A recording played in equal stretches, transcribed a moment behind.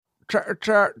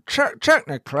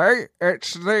technically,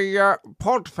 it's the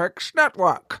Podfix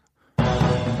network.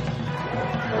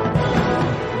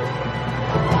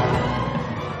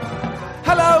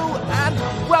 Hello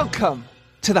and welcome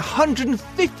to the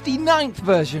 159th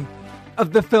version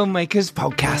of the Filmmakers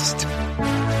Podcast.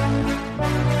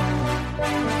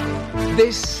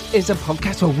 This is a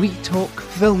podcast where we talk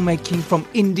filmmaking, from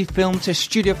indie film to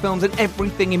studio films and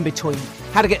everything in between.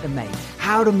 How to get them made,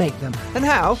 how to make them, and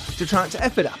how to try to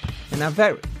F it up. In our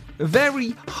very,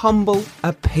 very humble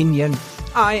opinion.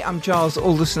 I am Giles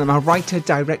Alderson. I'm a writer,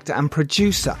 director and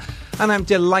producer. And I'm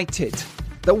delighted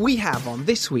that we have on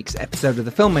this week's episode of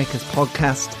the Filmmakers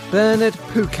Podcast, Bernhard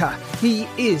Pucher. He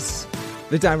is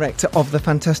the director of the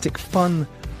fantastic fun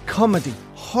comedy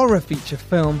horror feature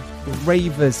film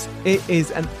Ravers. It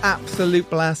is an absolute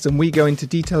blast, and we go into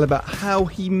detail about how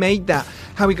he made that,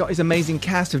 how he got his amazing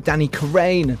cast of Danny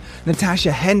Carraine and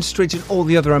Natasha Henstridge and all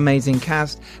the other amazing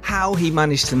cast, how he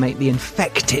managed to make the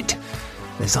infected,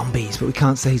 the zombies, but we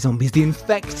can't say zombies, the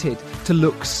infected, to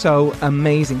look so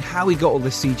amazing, how he got all the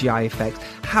CGI effects,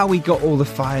 how he got all the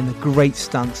fire and the great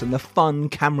stunts and the fun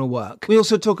camera work. We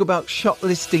also talk about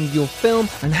shortlisting your film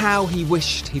and how he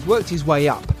wished he'd worked his way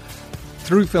up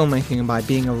through filmmaking and by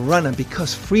being a runner,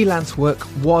 because freelance work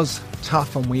was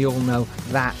tough, and we all know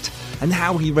that, and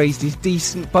how he raised his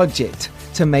decent budget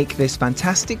to make this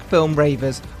fantastic film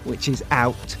Ravers, which is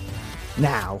out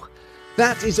now.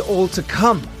 That is all to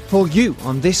come for you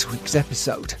on this week's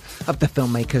episode of the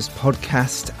Filmmakers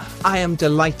Podcast. I am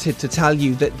delighted to tell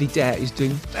you that The Dare is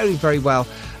doing very, very well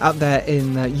out there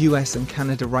in the US and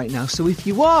Canada right now. So if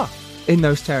you are in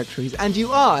those territories and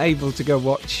you are able to go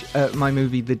watch my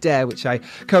movie The Dare, which I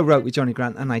co-wrote with Johnny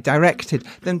Grant and I directed,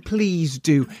 then please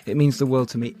do. It means the world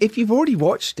to me. If you've already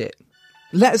watched it,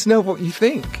 let us know what you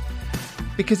think,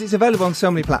 because it's available on so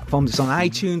many platforms. It's on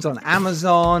iTunes, on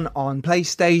Amazon, on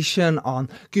PlayStation, on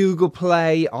Google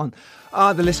Play, on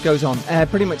the list goes on.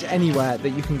 Pretty much anywhere that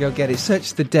you can go get it.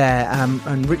 Search The Dare,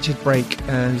 and Richard Brake,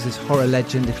 who's this horror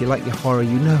legend. If you like your horror,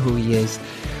 you know who he is.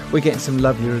 We're getting some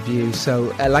lovely reviews.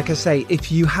 So, like I say, if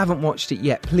you haven't watched it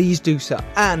yet, please do so.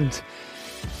 And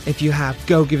if you have,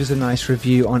 go give us a nice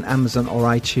review on Amazon or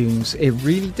iTunes. It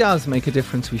really does make a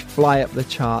difference. We fly up the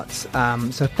charts.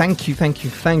 So thank you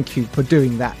for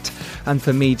doing that. And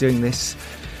for me doing this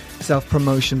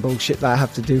self-promotion bullshit that I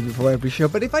have to do before every show.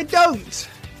 But if I don't,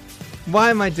 why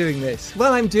am I doing this?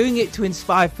 Well, I'm doing it to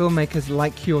inspire filmmakers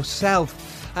like yourself.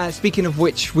 Speaking of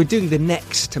which, we're doing the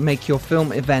next Make Your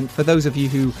Film event. For those of you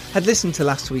who had listened to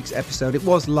last week's episode, it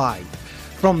was live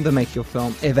from the Make Your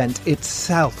Film event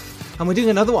itself. And we're doing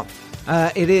another one.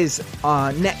 It is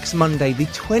next Monday the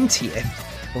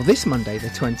 20th, or this Monday the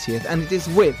 20th, and it is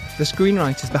with the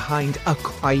screenwriters behind A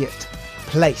Quiet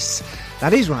Place.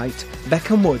 That is right,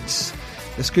 Beckham Woods,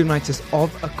 the screenwriters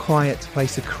of A Quiet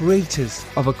Place, the creators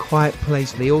of A Quiet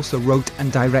Place. They also wrote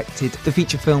and directed the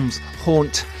feature films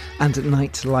Haunt and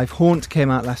Nightlife. Haunt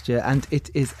came out last year, and it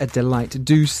is a delight.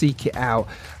 Do seek it out.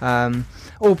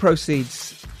 All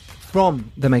proceeds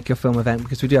from the Make Your Film event,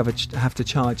 because we do have to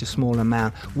charge a small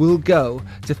amount, will go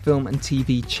to film and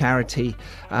TV charity.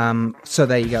 So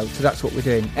there you go. So that's what we're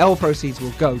doing. All proceeds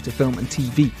will go to film and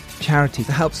TV charity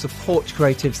to help support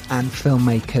creatives and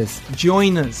filmmakers.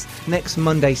 Join us next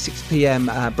Monday, 6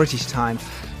 p.m. British time.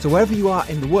 So wherever you are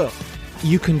in the world,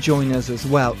 you can join us as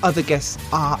well. Other guests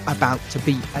are about to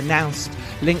be announced.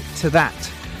 Link to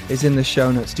that is in the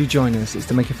show notes. Do join us. It's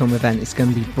the Make a Film event. It's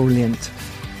going to be brilliant.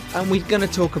 And we're going to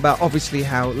talk about, obviously,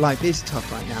 how life is tough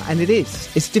right now. And it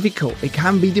is. It's difficult. It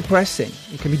can be depressing.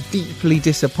 It can be deeply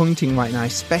disappointing right now,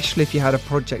 especially if you had a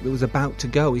project that was about to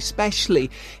go, especially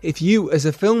if you, as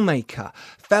a filmmaker,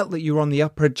 felt that you were on the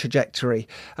upward trajectory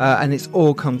and it's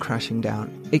all come crashing down.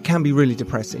 It can be really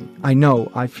depressing. I know.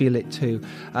 I feel it too.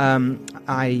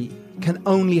 I can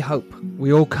only hope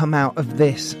we all come out of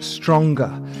this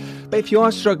stronger. But if you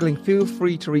are struggling, feel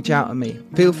free to reach out to me.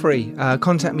 Feel free.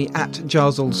 Contact me at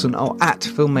Giles Olson or at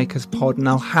FilmmakersPod, and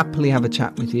I'll happily have a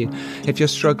chat with you. If you're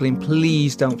struggling,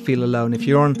 please don't feel alone. If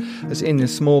you're in a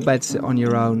small bed sit on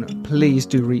your own, please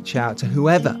do reach out to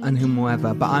whoever and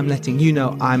whomever. But I'm letting you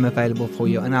know I'm available for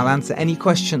you, and I'll answer any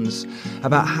questions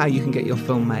about how you can get your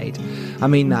film made. I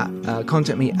mean that.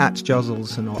 Contact me at Giles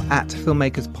Olson or at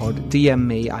FilmmakersPod. DM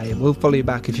me. I will follow you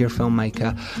back if you're a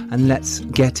filmmaker, and let's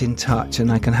get in touch,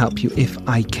 and I can help you if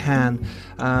I can,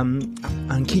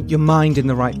 and keep your mind in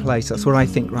the right place. That's what I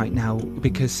think right now,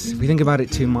 because if we think about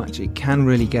it too much, it can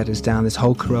really get us down, this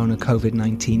whole corona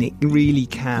COVID-19. It really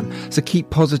can. So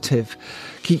keep positive,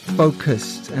 keep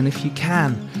focused, and if you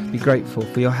can, be grateful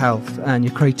for your health and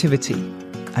your creativity,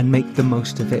 and make the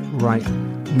most of it right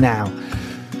now.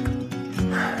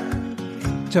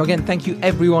 So again, thank you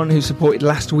everyone who supported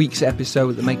last week's episode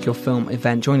at the Make Your Film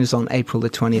event. Join us on April the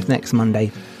 20th, next Monday.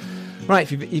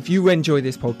 Right, if you enjoy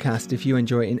this podcast, if you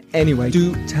enjoy it in any way,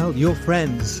 do tell your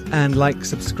friends and like,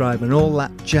 subscribe and all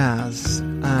that jazz,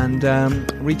 and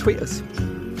retweet us.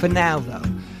 For now, though,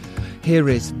 here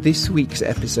is this week's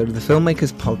episode of the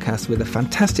Filmmakers Podcast with a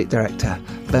fantastic director,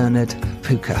 Bernhard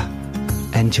Pucher.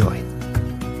 Enjoy.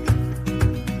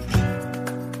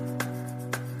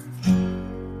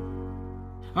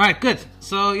 All right, good.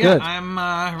 So, yeah, good.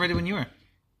 I'm ready when you are.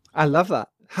 I love that.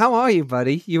 How are you,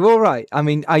 buddy? You all right? I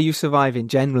mean, are you surviving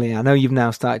generally? I know you've now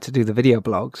started to do the video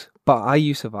blogs, but are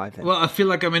you surviving? Well, I feel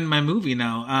like I'm in my movie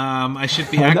now. I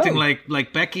should be acting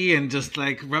like Becky and just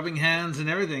like rubbing hands and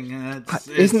everything.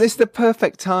 Isn't this the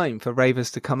perfect time for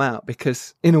Ravers to come out?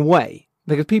 Because in a way,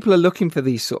 because people are looking for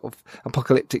these sort of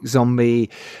apocalyptic zombie,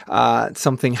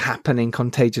 something happening,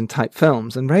 contagion type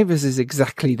films, and Ravers is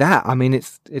exactly that. I mean,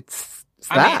 it's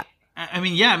that.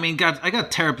 God, I got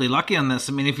terribly lucky on this.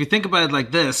 I mean, if you think about it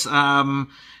like this,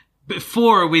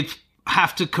 before we'd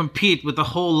have to compete with a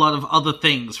whole lot of other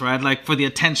things, right? Like for the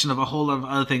attention of a whole lot of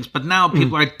other things. But now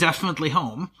people are definitely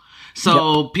home.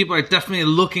 So people are definitely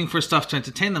looking for stuff to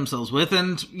entertain themselves with.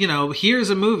 And, you know, here's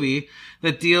a movie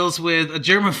that deals with a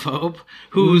germaphobe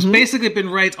who's basically been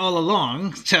right all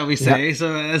along, shall we say.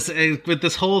 Yep. So with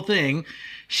this whole thing,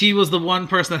 she was the one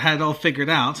person that had it all figured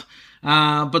out.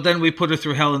 But then we put her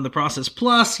through hell in the process.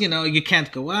 Plus, you know, you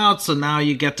can't go out, so now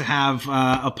you get to have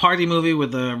a party movie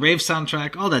with a rave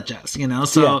soundtrack, all that jazz, you know.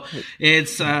 So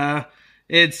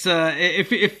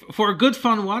if for a good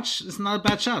fun watch, it's not a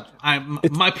bad shot.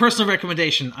 My personal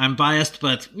recommendation. I'm biased,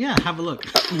 but yeah, have a look.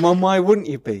 Well, why wouldn't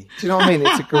you be? Do you know what I mean?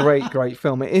 It's a great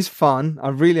film. It is fun. I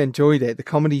really enjoyed it. The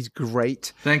comedy's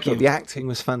great. Thank you. The acting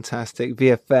was fantastic.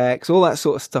 VFX, all that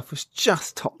sort of stuff was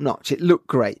just top notch. It looked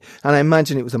great, and I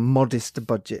imagine it was a modest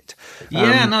budget.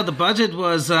 The budget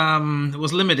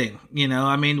was limiting. You know,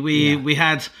 I mean, we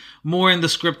had more in the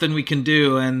script than we can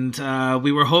do, and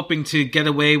we were hoping to get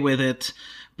away with it,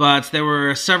 but there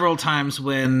were several times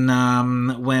when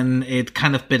it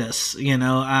kind of bit us, you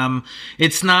know.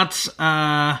 It's not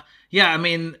I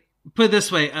mean, put it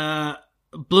this way,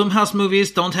 Blumhouse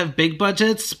movies don't have big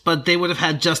budgets, but they would have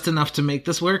had just enough to make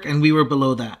this work, and we were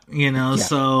below that, you know.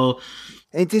 So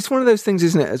it's one of those things,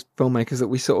 isn't it, as filmmakers, that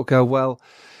we sort of go, well,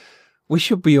 we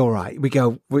should be all right. We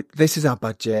go, this is our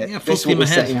budget. Yeah, this is what we're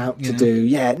setting out to do.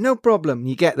 Yeah, no problem.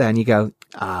 You get there and you go,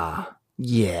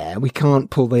 we can't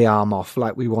pull the arm off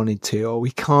like we wanted to, or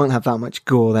we can't have that much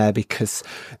gore there because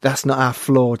that's not our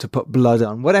floor to put blood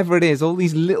on. Whatever it is, all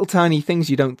these little tiny things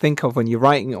you don't think of when you're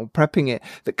writing it or prepping it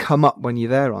that come up when you're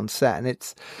there on set. And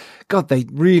it's, God, they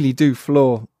really do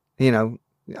floor, you know,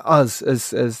 us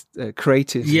as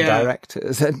creatives and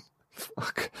directors. And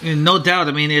fuck. No doubt.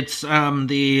 I mean, it's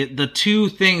the two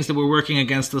things that were working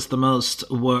against us the most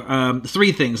were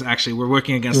three things actually were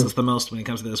working against us the most when it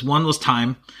comes to this. One was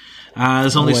time.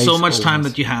 There's only so much time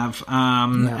that you have,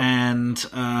 and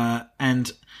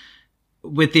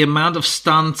with the amount of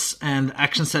stunts and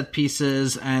action set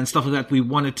pieces and stuff like that we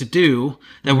wanted to do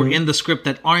that were in the script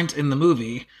that aren't in the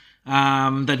movie.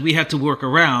 That we had to work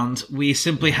around, we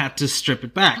simply had to strip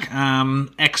it back.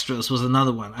 Extras was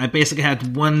another one. I basically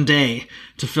had one day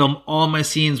to film all my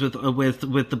scenes with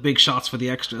the big shots for the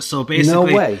extras. So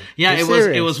basically, no way. Yeah,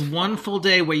 it was one full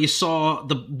day where you saw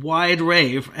the wide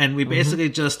rave, and we basically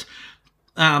just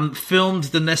filmed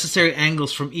the necessary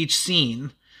angles from each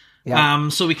scene. Yeah.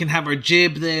 So we can have our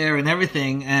jib there and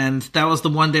everything. And that was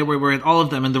the one day where we were at all of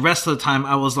them. And the rest of the time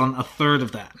I was on a third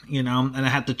of that, you know, and I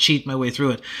had to cheat my way through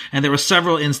it. And there were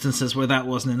several instances where that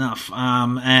wasn't enough.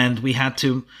 And we had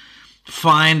to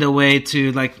find a way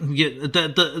to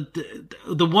the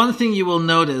one thing you will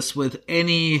notice with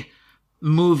any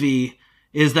movie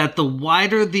is that the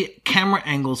wider the camera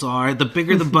angles are, the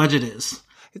bigger the budget is.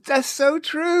 That's so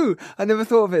true. I never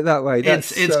thought of it that way.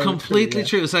 It's completely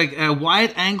true. It's like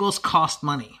wide angles cost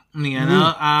money. You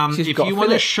know, if you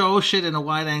want to show shit in a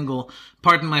wide angle,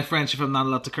 pardon my French if I'm not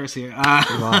allowed to curse here.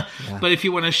 But if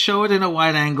you want to show it in a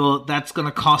wide angle, that's going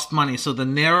to cost money. So the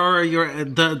narrower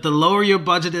the lower your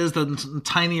budget is, the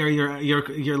tinier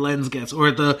your lens gets,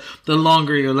 or the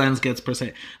longer your lens gets per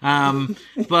se.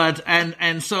 But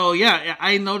so yeah,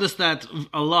 I noticed that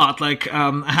a lot. Like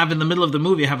I have in the middle of the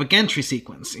movie, I have a gantry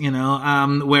sequence, you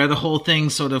know, where the whole thing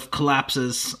sort of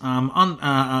collapses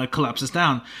collapses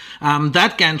down.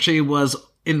 That gantry was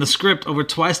in the script over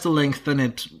twice the length than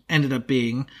it ended up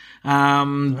being.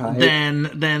 Right.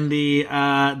 Then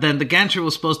the gantry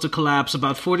was supposed to collapse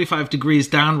about 45 degrees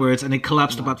downwards, and it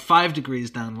collapsed about 5 degrees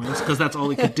downwards because that's all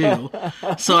we could do.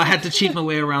 So I had to cheat my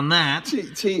way around that.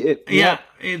 Cheat it. Yeah.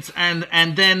 It's and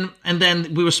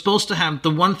then we were supposed to have the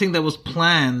one thing that was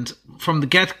planned from the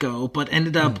get-go, but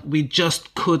ended up we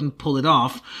just couldn't pull it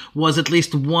off, was at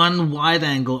least one wide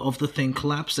angle of the thing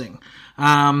collapsing.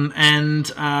 It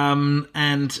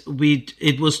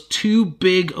was too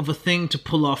big of a thing to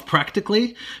pull off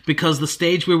practically, because the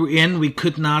stage we were in, we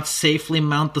could not safely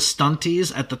mount the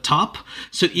stunties at the top.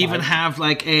 So even have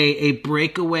like a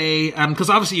breakaway, because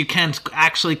obviously you can't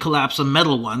actually collapse a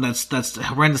metal one. That's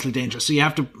horrendously dangerous. So you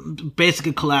have to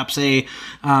basically collapse a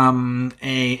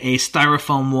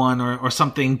styrofoam one or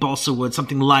something balsa wood,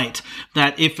 something light,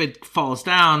 that if it falls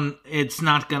down, it's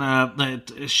not gonna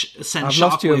send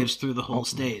shockwaves through the whole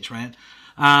stage, right?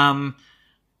 But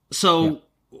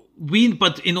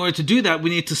in order to do that, we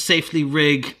need to safely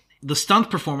rig the stunt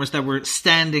performers that were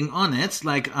standing on it,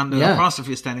 like under the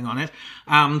apostrophe standing on it,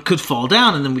 could fall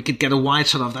down, and then we could get a wide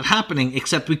shot of that happening,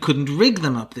 except we couldn't rig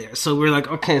them up there. So we're like,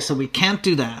 okay, so we can't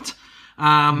do that.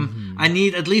 I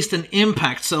need at least an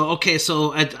impact. So,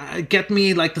 get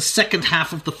me like the second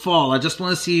half of the fall. I just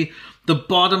want to see the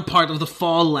bottom part of the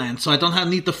fall land. So I don't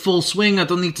need the full swing. I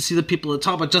don't need to see the people at the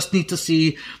top. I just need to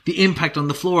see the impact on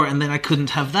the floor. And then I couldn't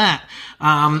have that.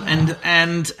 And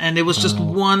it was just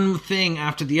one thing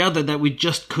after the other that we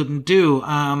just couldn't do,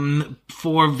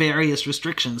 for various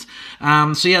restrictions.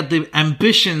 The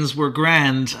ambitions were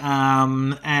grand.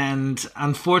 And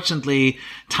unfortunately,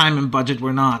 time and budget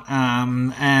were not.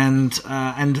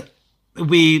 And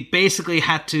we basically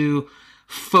had to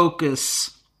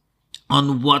focus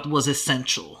on what was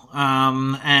essential.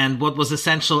 And what was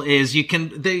essential is you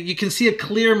can see a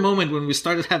clear moment when we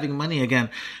started having money again,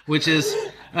 which is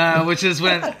when the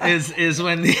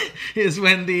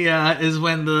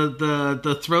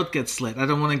throat gets slit. I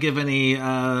don't want to give any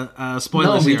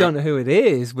spoilers. No, we here. don't know who it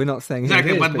is. We're not saying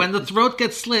exactly. Who it is, but when the throat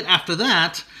gets slit, after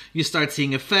that, you start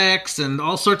seeing effects and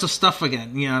all sorts of stuff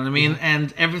again. You know what I mean?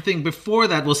 And everything before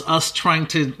that was us trying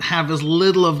to have as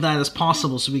little of that as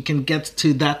possible, so we can get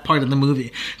to that part of the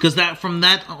movie. Because from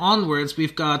that onwards,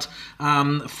 we've got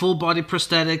full body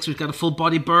prosthetics, we've got a full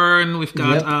body burn, we've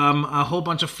got a whole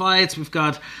bunch of fights, we've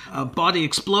got body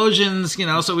explosions.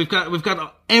 So we've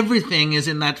got everything is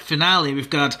in that finale. We've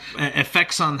got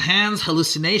effects on hands,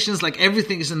 hallucinations, like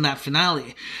everything is in that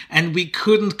finale. And we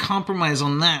couldn't compromise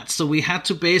on that. So we had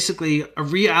to basically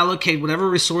reallocate whatever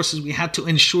resources we had to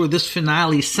ensure this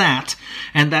finale sat.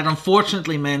 And that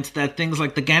unfortunately meant that things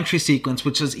like the gantry sequence,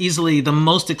 which is easily the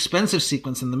most expensive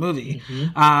sequence in the movie,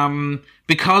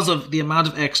 because of the amount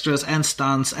of extras and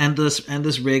stunts and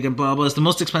this rig and blah blah, is the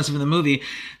most expensive in the movie.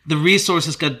 The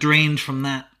resources got drained from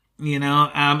that, in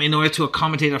order to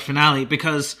accommodate our finale.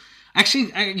 Because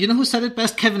actually, you know who said it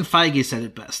best? Kevin Feige said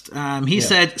it best. He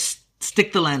said,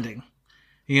 "Stick the landing."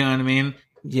 You know what I mean?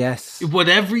 Yes.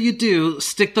 Whatever you do,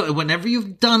 whenever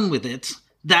you've done with it,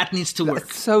 that needs to work.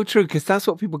 That's so true, because that's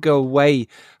what people go away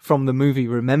from the movie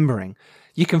remembering.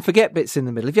 You can forget bits in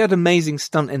the middle. If you had an amazing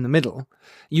stunt in the middle,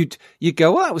 you'd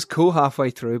go, well, that was cool halfway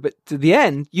through, but to the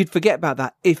end, you'd forget about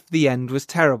that if the end was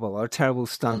terrible or a terrible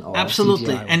stunt. Or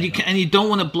absolutely, CGI and you don't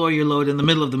want to blow your load in the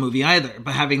middle of the movie either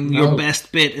by having your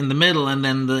best bit in the middle, and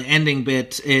then the ending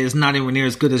bit is not anywhere near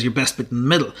as good as your best bit in the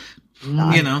middle.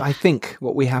 I think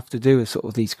what we have to do as sort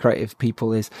of these creative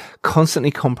people is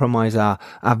constantly compromise our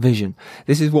vision.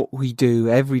 This is what we do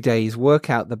every day, is work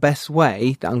out the best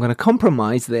way that I'm going to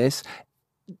compromise this,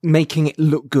 making it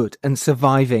look good and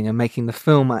surviving and making the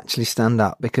film actually stand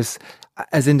up, because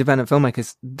as independent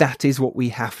filmmakers, that is what we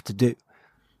have to do.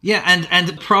 Yeah, and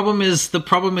the problem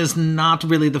is not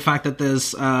really the fact that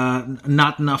there's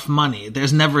not enough money.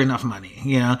 There's never enough money,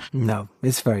 No,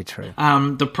 it's very true.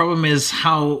 The problem is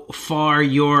how far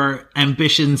your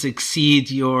ambitions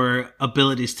exceed your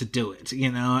abilities to do it,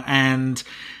 and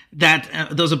that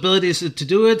those abilities to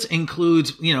do it include,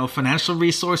 financial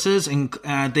resources, and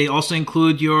they also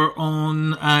include your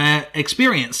own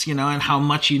experience, and how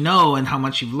much you know and how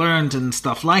much you've learned and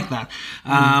stuff like that.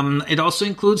 It also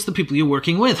includes the people you're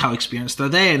working with. How experienced are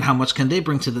they, and how much can they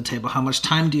bring to the table? How much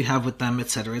time do you have with them, et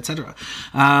cetera, et cetera.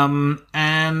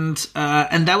 And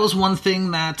that was one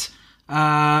thing that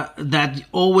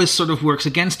always sort of works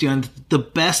against you. And the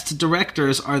best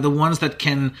directors are the ones that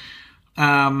can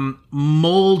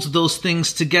mold those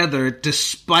things together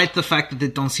despite the fact that they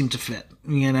don't seem to fit.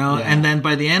 and then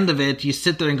by the end of it, you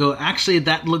sit there and go, actually,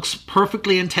 that looks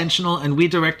perfectly intentional. And we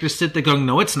directors sit there going,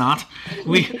 no, it's not.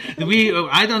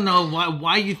 I don't know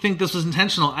why you think this was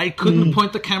intentional. I couldn't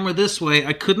point the camera this way.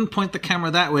 I couldn't point the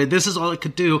camera that way. This is all it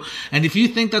could do. And if you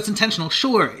think that's intentional,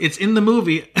 sure, it's in the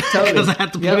movie because I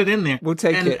had to put it in there. We'll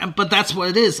take it. But that's what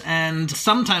it is. And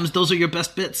sometimes those are your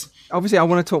best bits. Obviously, I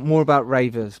want to talk more about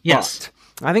Ravers. Yes.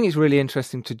 But I think it's really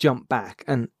interesting to jump back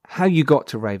and how you got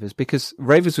to Ravers, because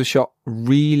Ravers was shot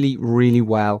really, really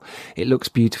well. It looks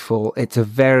beautiful. It's a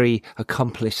very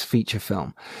accomplished feature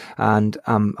film. And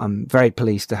I'm very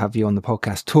pleased to have you on the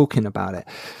podcast talking about it.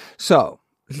 So,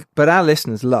 but our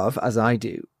listeners love, as I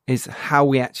do, is how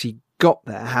we actually got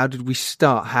there. How did we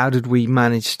start? How did we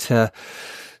manage to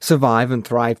survive and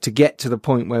thrive to get to the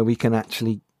point where we can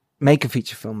actually make a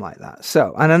feature film like that?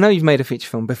 So, and I know you've made a feature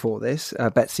film before this,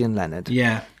 Betsy and Leonard.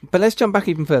 Yeah. But let's jump back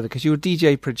even further, because you're a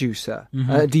DJ producer,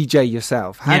 DJ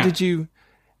yourself. How did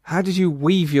you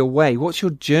weave your way? What's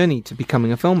your journey to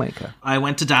becoming a filmmaker? I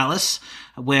went to Dallas,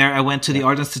 where I went to the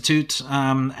Art Institute,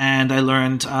 and I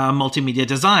learned multimedia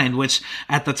design, which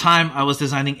at the time I was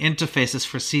designing interfaces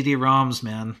for CD-ROMs,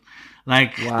 man.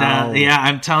 Like, wow.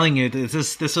 I'm telling you,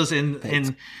 this was in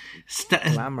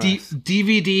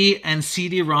DVD and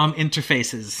CD-ROM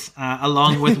interfaces,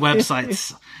 along with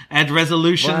websites at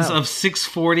resolutions of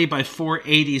 640 by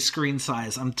 480 screen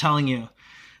size. I'm telling you,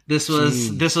 this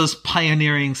was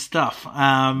pioneering stuff.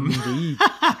 Indeed.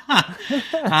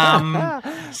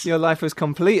 Your life was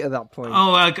complete at that point.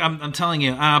 Oh, I'm telling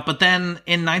you. But then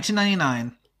in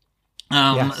 1999,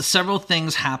 several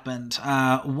things happened.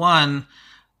 One,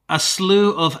 a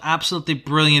slew of absolutely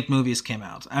brilliant movies came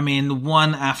out. I mean,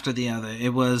 one after the other.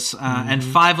 It was, and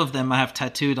 5 of them I have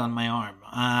tattooed on my arm.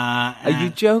 Are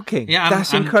you joking? Yeah,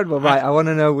 that's incredible. Right, I want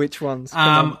to know which ones.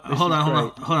 Hold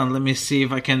on. Let me see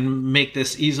if I can make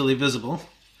this easily visible.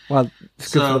 Well,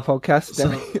 it's good for the podcast. So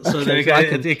there you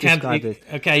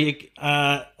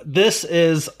go. This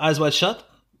is Eyes Wide Shut.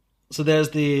 So there's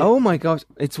the. Oh my gosh,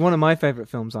 it's one of my favorite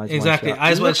films. Eyes Wide Shut.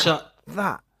 Eyes Wide Shut.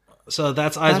 That. So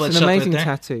that's Eyes Wide Shut. That's an amazing right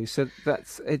there. tattoo. So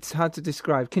it's hard to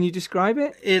describe. Can you describe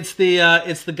it? It's the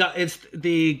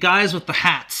guys with the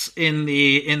hats in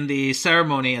the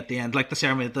ceremony at the end, like the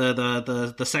ceremony,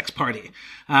 the sex party.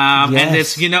 And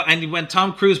it's and when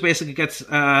Tom Cruise basically gets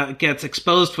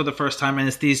exposed for the first time, and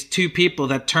it's these 2 people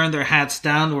that turn their hats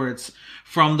downwards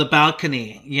from the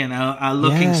balcony,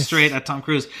 looking straight at Tom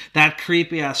Cruise. That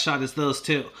creepy ass shot is those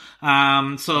 2. So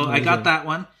I got that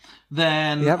one.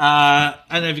 Then, I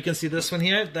don't know if you can see this one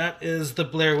here. That is the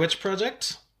Blair Witch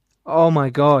Project. Oh my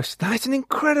gosh, that's an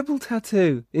incredible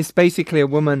tattoo. It's basically a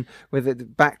woman with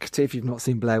it back to, if you've not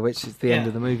seen Blair Witch, it's the end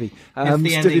of the movie.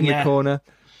 Stood in the corner.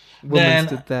 Woman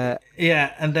stood there.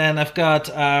 Yeah, and then I've got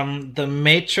the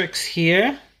Matrix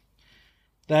here.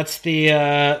 That's the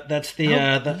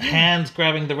hands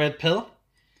grabbing the red pill.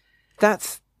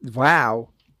 Wow.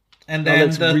 And then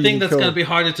the really thing that's going to be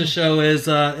harder to show is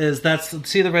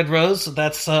see the red rose?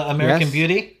 That's American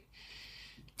Beauty.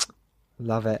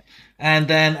 Love it. And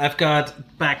then I've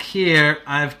got back here,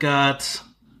 let's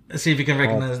see if you can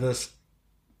recognize this.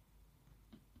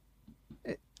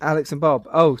 Alex and Bob.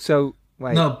 Oh, so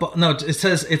wait. No, it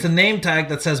says, it's a name tag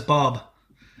that says Bob.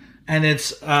 And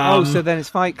it's... so then it's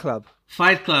Fight Club.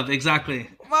 Fight Club, exactly.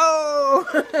 Whoa!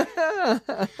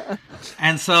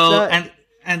 And so...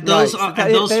 And those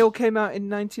they all came out in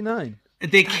 99.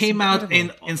 They came out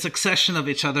in succession of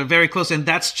each other, very close, and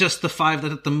that's just the 5 that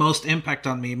had the most impact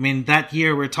on me. I mean, that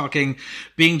year we're talking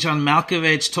Being John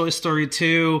Malkovich, Toy Story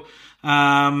 2,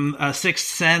 Sixth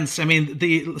Sense. I mean,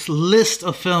 the list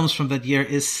of films from that year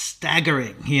is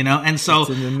staggering, And so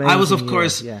I was, of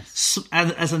course,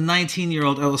 as a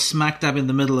 19-year-old, I was smack dab in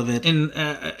the middle of it,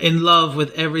 in love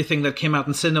with everything that came out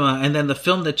in cinema. And then the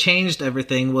film that changed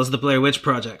everything was the Blair Witch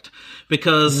Project,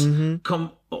 because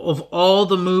of all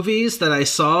the movies that I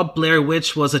saw, Blair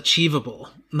Witch was achievable.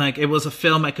 Like, it was a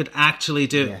film I could actually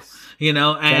do. Yes. And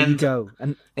there you go.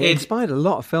 And it inspired a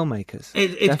lot of filmmakers.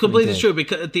 It's completely true,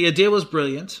 because the idea was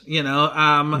brilliant.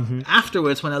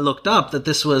 Afterwards, when I looked up that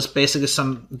this was basically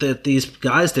that these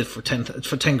guys did for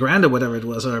 10 grand or whatever it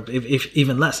was, or if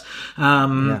even less.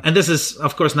 And this is,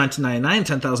 of course,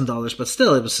 $1999, $10,000, but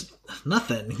still, it was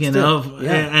nothing.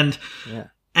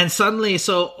 And suddenly,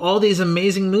 so all these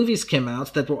amazing movies came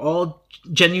out that were all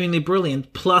genuinely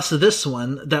brilliant, plus this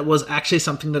one that was actually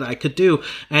something that I could do.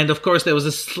 And of course, there was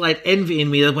a slight envy in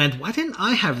me that went, why didn't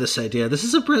I have this idea? This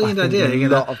is a brilliant idea. A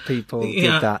lot of people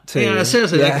did that too. Yeah,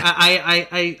 seriously. Yeah.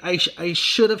 Like, I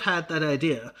should have had that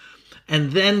idea.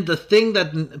 And then the thing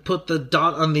that put the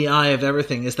dot on the I of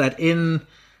everything is that in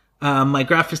my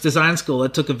graphics design school, I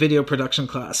took a video production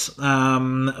class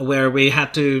where we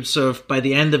had to sort of, by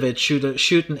the end of it, shoot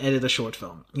and edit a short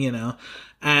film, you know.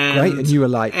 And, Right, and you were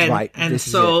like, right, and this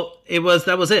is so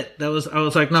that was it. I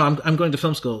was like, no, I'm going to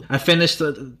film school. I finished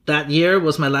that year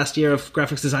was my last year of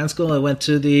graphics design school. I went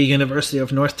to the University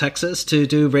of North Texas to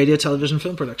do radio, television,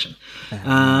 film production,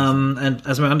 and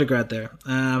as my undergrad there.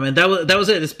 And that was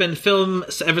it. It's been film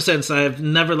ever since. I've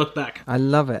never looked back. I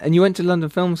love it. And you went to London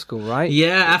Film School, right?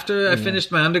 Yeah, after I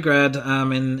finished my undergrad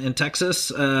in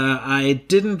Texas, I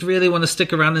didn't really want to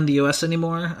stick around in the US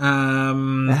anymore.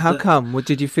 How come?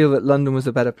 Did you feel that London was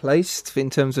a better place in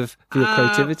terms of your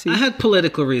creativity? I had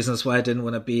political reasons why I didn't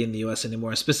want to be in the US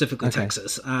anymore, specifically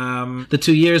Texas. The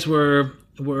 2 years were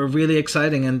really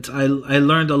exciting, and I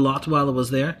learned a lot while I was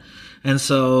there. And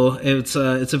so it's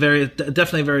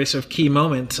definitely a very sort of key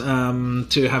moment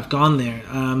to have gone there,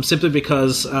 simply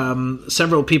because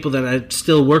several people that I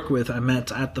still work with I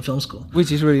met at the film school,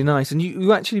 which is really nice. And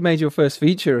you actually made your first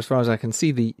feature, as far as I can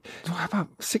see, about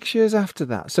 6 years after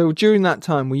that. So during that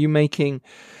time, were you making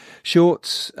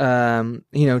shorts,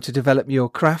 to develop your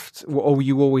craft, or were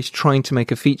you always trying to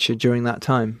make a feature during that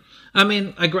time? I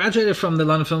mean, I graduated from the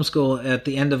London Film School at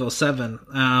the end of 2007,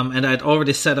 and I'd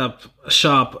already set up a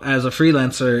shop as a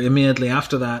freelancer immediately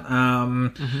after that,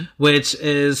 which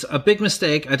is a big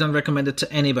mistake. I don't recommend it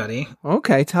to anybody.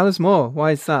 Okay, tell us more.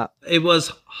 Why is that? It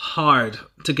was hard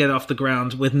to get off the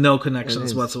ground with no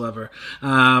connections whatsoever.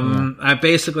 I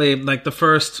basically, like, the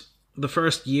first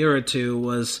year or two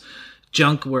was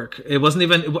junk work. It wasn't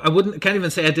even, can't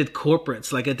even say I did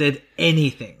corporates. Like, I did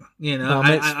anything, you know.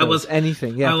 I was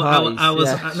anything. Yeah.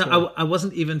 I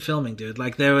wasn't even filming, dude.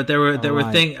 Like, there were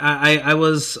things. I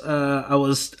was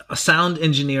sound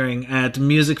engineering at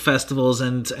music festivals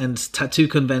and tattoo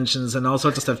conventions and all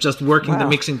sorts of stuff, just working the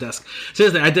mixing desk.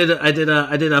 Seriously, I did a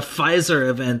Pfizer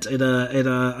event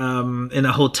in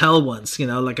a hotel once, you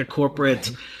know, like a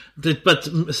corporate. But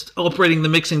operating the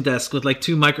mixing desk with like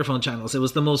 2 microphone channels. It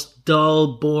was the most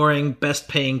dull, boring, best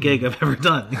paying gig I've ever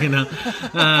done, you know.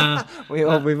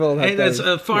 We've all had it's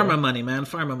pharma money, man,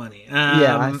 pharma money.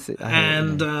 I see.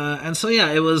 And so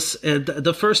yeah, it was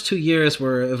the first 2 years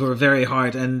were very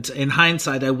hard. And in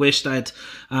hindsight, I wished I'd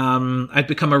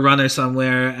become a runner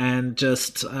somewhere and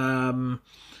just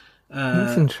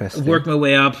that's interesting. Work my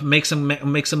way up, make some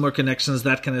more connections,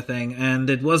 that kind of thing. And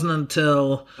it wasn't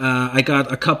until I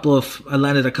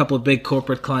landed a couple of big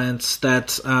corporate clients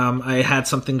that I had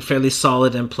something fairly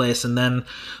solid in place. And then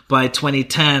by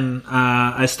 2010,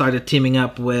 I started teaming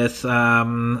up with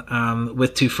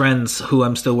 2 friends who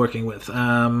I'm still working with,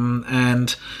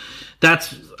 and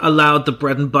that's allowed the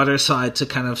bread and butter side to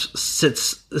kind of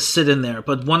sit in there.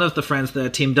 But one of the friends that I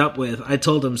teamed up with, I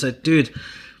told him, said, dude,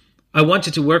 I want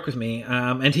you to work with me.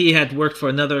 And he had worked for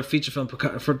another feature film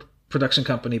production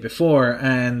company before.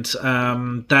 And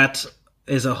that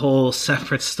is a whole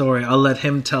separate story. I'll let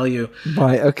him tell you.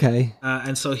 Right, okay.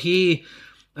 And so he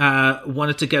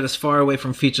wanted to get as far away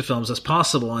from feature films as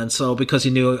possible. And so because he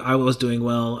knew I was doing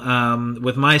well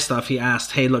with my stuff, he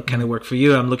asked, hey, look, can I work for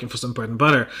you? I'm looking for some bread and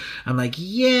butter. I'm like,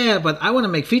 yeah, but I want to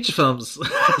make feature films.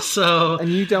 And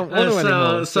you don't want to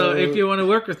anymore. So if you want to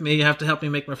work with me, you have to help me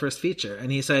make my first feature.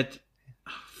 And he said,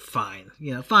 fine.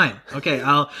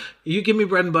 Okay, you give me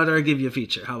bread and butter, I'll give you a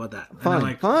feature. How about that?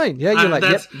 Fine. Yeah, you're like,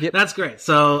 yep. That's great.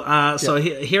 So,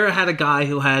 here I had a guy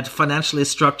who had financially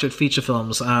structured feature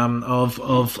films,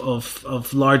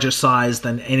 of larger size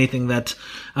than anything that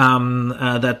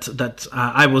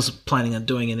I was planning on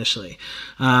doing initially.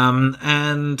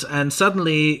 And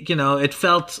suddenly, you know, it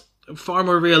felt far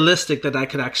more realistic that I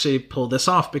could actually pull this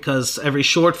off, because every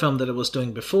short film that I was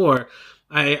doing before,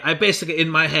 I basically, in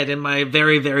my head, in my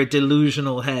very, very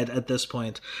delusional head at this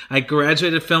point, I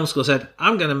graduated film school, said,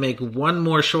 I'm going to make one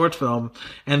more short film,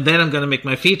 and then I'm going to make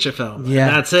my feature film. Yeah.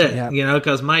 And that's it, you know,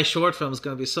 because my short film is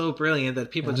going to be so brilliant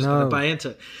that people are just going to buy into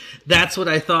it. That's what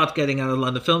I thought getting out of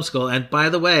London Film School. And by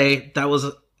the way, that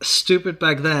was stupid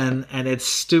back then, and it's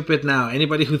stupid now.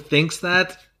 Anybody who thinks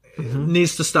that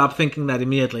needs to stop thinking that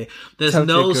immediately. There's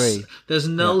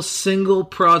no single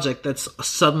project that's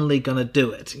suddenly going to do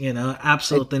it, you know,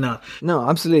 absolutely not. No,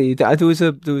 absolutely. There was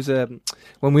a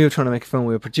when we were trying to make a film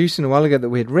we were producing a while ago that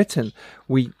we had written,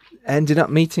 we ended up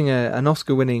meeting an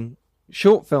Oscar-winning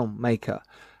short film maker,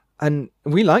 and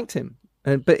we liked him.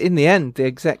 But in the end, the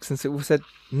execs said,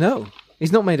 no,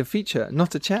 he's not made a feature,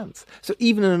 not a chance. So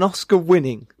even an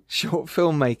Oscar-winning short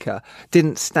filmmaker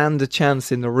didn't stand a chance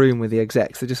in the room with the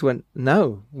execs. They just went,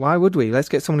 no, why would we? Let's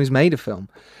get someone who's made a film.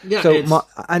 Yeah,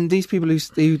 and these people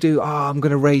who do, I'm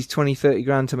going to raise 20, 30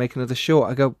 grand to make another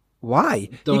short. I go, Why?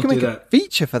 Don't you can do make that. a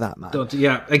feature for that, man.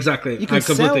 Yeah, exactly. You can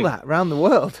sell that around the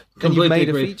world. And you've made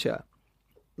a feature.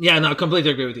 Yeah, no, I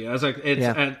completely agree with you. I was like,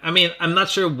 I mean, I'm not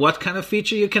sure what kind of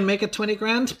feature you can make at 20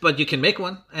 grand, but you can make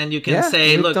one and you can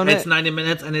say, look, it's 90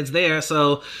 minutes and it's there.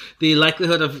 So the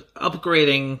likelihood of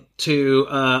upgrading to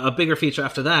a bigger feature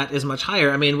after that is much higher.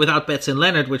 I mean, without Betsy and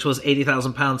Leonard, which was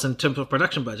 £80,000 in terms of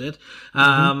production budget,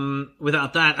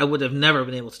 without that, I would have never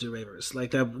been able to do Ravers.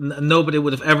 Like, nobody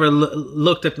would have ever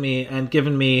looked at me and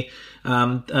given me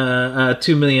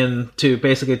 2 million to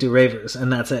basically do Ravers,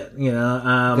 and that's it.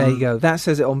 There you go. That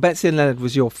says it on. Betsy and Leonard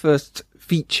was your first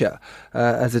feature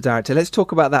as a director. Let's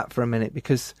talk about that for a minute,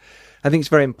 because I think it's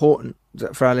very important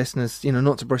for our listeners,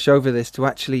 not to brush over this, to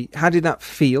actually, how did that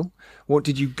feel? What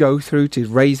did you go through to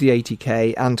raise the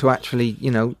 80K and to actually,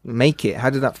 make it? How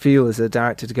did that feel as a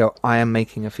director to go, I am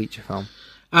making a feature film?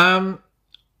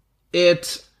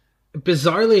 It,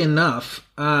 bizarrely enough,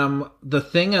 the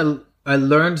thing I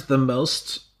learned the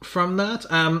most from that.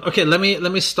 Okay, let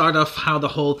me start off how the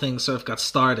whole thing sort of got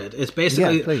started. It's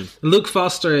basically Luke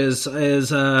Foster is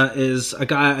a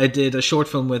guy I did a short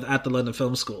film with at the London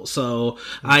Film School. So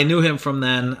I knew him from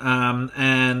then,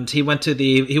 and he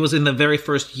was in the very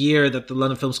first year that the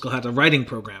London Film School had a writing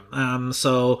program.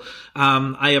 So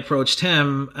I approached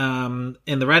him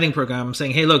in the writing program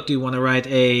saying, "Hey, look, do you want to write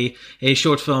a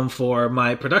short film for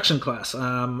my production class?"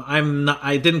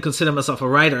 I didn't consider myself a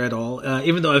writer at all,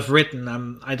 even though I've written.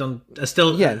 I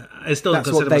still that's don't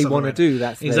consider what they myself want to do.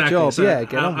 That's their job. So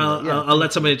get on with it. I'll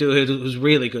let somebody do it who's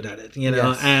really good at it,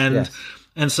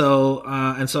 And so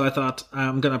I thought,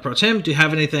 I'm going to approach him. Do you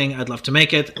have anything? I'd love to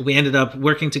make it. We ended up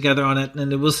working together on it, and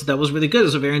that was really good. It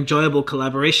was a very enjoyable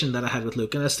collaboration that I had with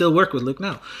Luke, and I still work with Luke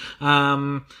now.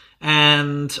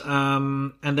 And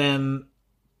then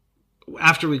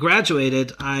after we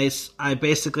graduated, I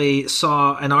basically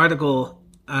saw an article.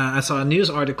 I saw a news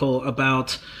article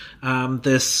about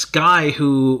this guy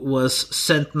who was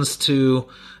sentenced to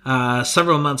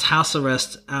several months house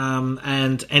arrest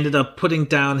and ended up putting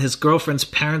down his girlfriend's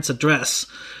parents' address.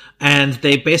 And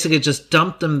they basically just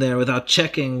dumped him there without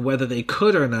checking whether they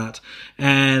could or not.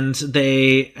 And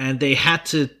they had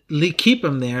to keep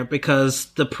him there because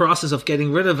the process of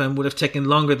getting rid of him would have taken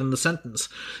longer than the sentence.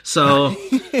 So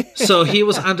he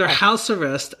was under house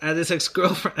arrest at his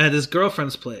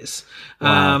girlfriend's place,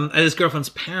 at his girlfriend's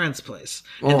parents' place,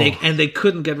 and they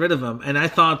couldn't get rid of him. And I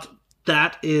thought,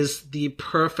 that is the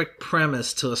perfect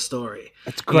premise to a story.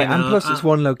 It's great, and plus it's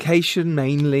one location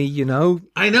mainly.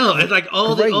 I know, it's like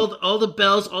all the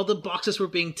bells, all the boxes were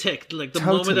being ticked. Like the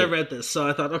moment I read this, so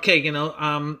I thought, okay,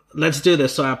 let's do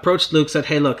this. So I approached Luke, said,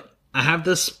 "Hey, look, I have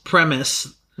this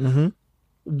premise. Mm-hmm.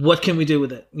 What can we do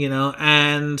with it?"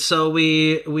 And so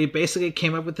we basically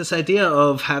came up with this idea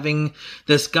of having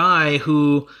this guy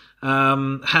who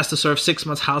has to serve 6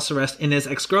 months house arrest in his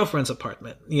ex-girlfriend's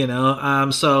apartment,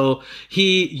 so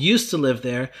he used to live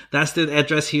there. That's the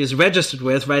address he is registered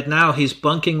with. Right now he's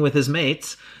bunking with his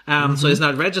mates, so he's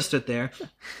not registered there.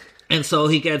 And so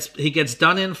he gets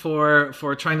done in for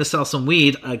trying to sell some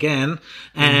weed again,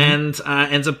 and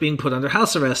ends up being put under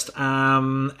house arrest.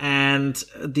 And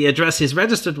the address he's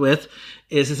registered with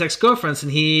is his ex-girlfriend's,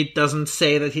 and he doesn't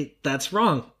say that's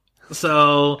wrong.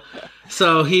 So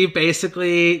he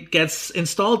basically gets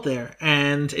installed there,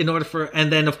 and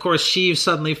then of course she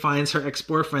suddenly finds her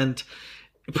ex-boyfriend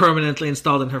permanently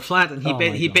installed in her flat, and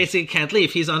he basically can't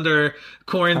leave. He's under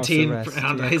quarantine.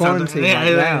 He's quarantine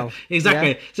now.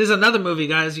 Exactly. Yeah. So there's another movie,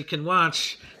 guys, you can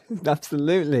watch.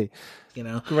 Absolutely.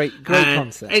 Great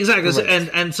concept. Exactly.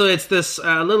 And so it's this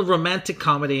little romantic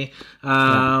comedy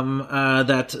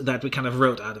that we kind of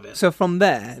wrote out of it. So from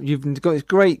there, you've got this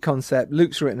great concept.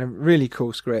 Luke's written a really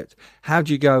cool script. How'd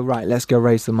you go, right, let's go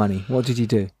raise the money? What did you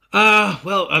do?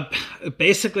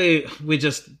 Basically, we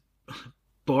just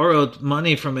borrowed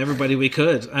money from everybody we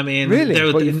could. I mean, really?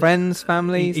 Your friends,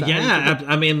 families? Yeah,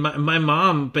 I mean, my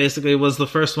mom basically was the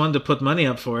first one to put money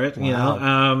up for it.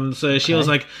 Wow. So she was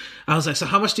like, so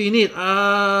how much do you need?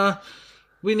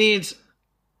 We need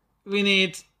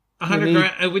 100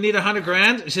 grand. We need 100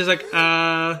 grand. She's like,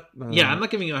 yeah, I'm not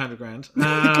giving you 100 grand.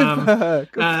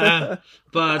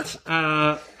 But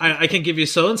I can give you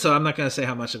so and so. I'm not going to say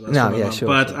how much it was. No, yeah, sure.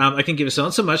 But I can give you so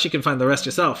and so much. You can find the rest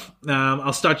yourself.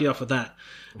 I'll start you off with that.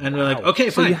 And we're like, okay,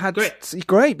 fine,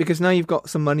 great, because now you've got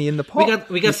some money in the pot.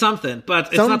 We got something, but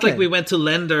it's not like we went to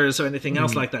lenders or anything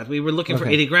else like that. We were looking for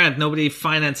 80 grand. Nobody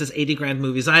finances 80 grand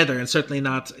movies either, and certainly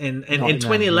not in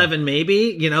 2011,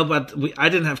 maybe, but I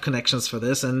didn't have connections for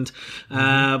this, and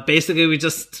basically we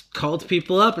just called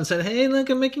people up and said, "Hey, look,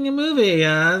 I'm making a movie.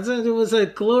 It was a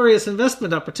glorious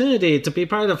investment opportunity to be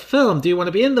part of film. Do you want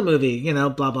to be in the movie?" Blah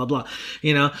blah blah.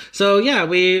 So yeah,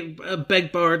 we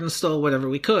begged, borrowed, and stole whatever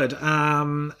we could.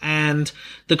 And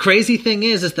the crazy thing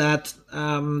is that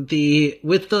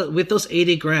with those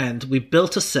 80 grand, we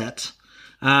built a set.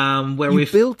 We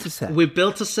built a set. We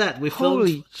filmed.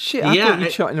 Holy shit! I thought you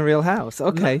shot in a real house.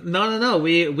 Okay. No.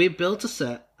 We built a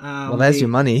set. Well, there's your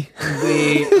money.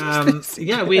 We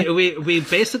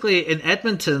basically in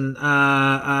Edmonton,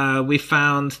 we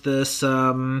found this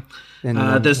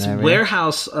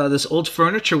warehouse, this old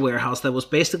furniture warehouse that was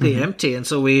basically empty, and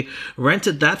so we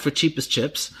rented that for cheap as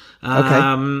chips.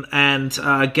 And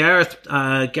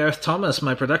Gareth Thomas,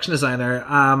 my production designer,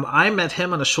 I met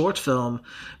him on a short film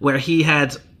where he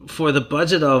had, for the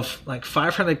budget of like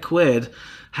 500 quid,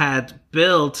 had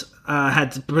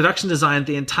production designed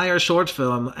the entire short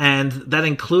film, and that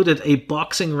included a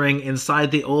boxing ring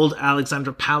inside the old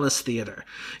Alexandra Palace Theatre.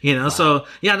 Wow. So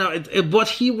what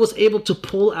he was able to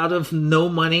pull out of no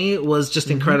money was just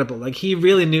incredible. Like, he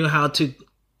really knew how to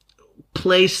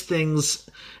place things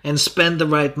and spend the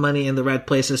right money in the right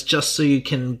places, just so you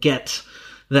can get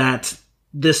that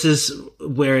this is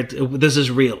where this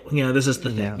is real. This is the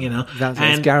thing.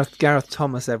 And Gareth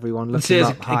Thomas. Everyone, look him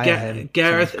up. Hire him.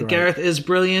 Gareth is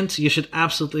brilliant. You should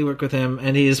absolutely work with him,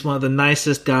 and he's one of the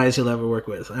nicest guys you'll ever work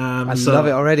with. I love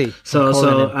it already.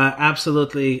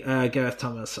 Absolutely, Gareth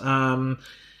Thomas.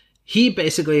 He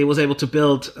basically was able to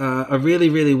build a really,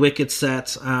 really wicked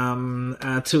set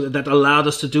that allowed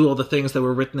us to do all the things that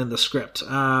were written in the script.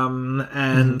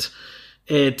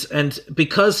 And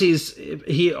because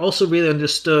he also really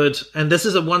understood, and this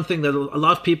is one thing that a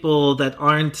lot of people that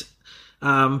aren't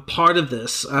part of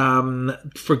this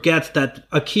forget, that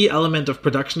a key element of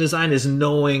production design is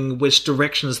knowing which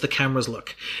directions the cameras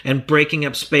look, and breaking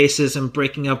up spaces and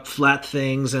breaking up flat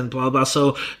things and blah blah.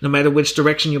 So no matter which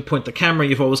direction you point the camera,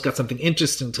 you've always got something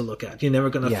interesting to look at. You're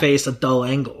never going to face a dull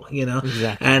angle,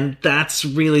 Exactly. And that's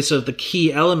really sort of the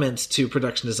key element to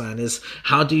production design, is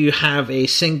how do you have a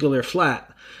singular flat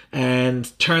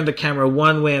and turn the camera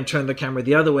one way and turn the camera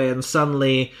the other way, and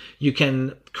suddenly you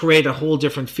can create a whole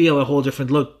different feel, a whole different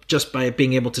look, just by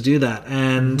being able to do that,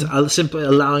 and simply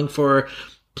allowing for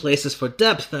places for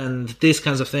depth and these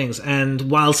kinds of things,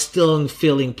 and while still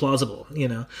feeling plausible,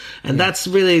 and that's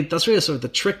really sort of the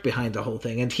trick behind the whole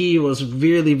thing. And he was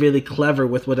really, really clever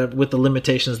with the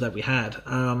limitations that we had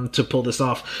to pull this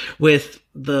off with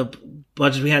the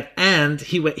budget we had, and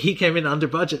he came in under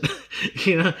budget.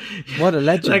 What a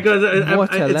legend!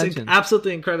 It's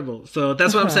absolutely incredible. So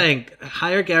that's what I'm saying.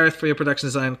 Hire Gareth for your production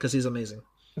design, because he's amazing.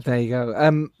 There you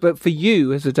go. But for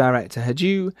you as a director, had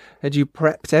you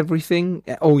prepped everything,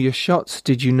 all your shots?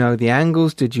 Did you know the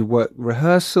angles? Did you work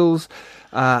rehearsals?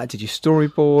 Did you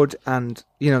storyboard? And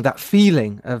that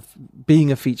feeling of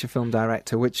being a feature film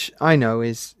director, which I know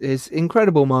is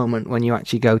incredible moment when you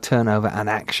actually go turn over an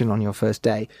action on your first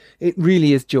day. It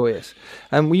really is joyous.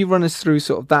 And will you run us through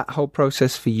sort of that whole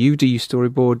process for you? Do you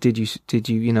storyboard? Did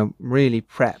you really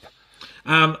prep?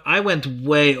 I went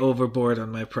way overboard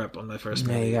on my prep on my first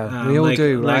movie. There you go. We all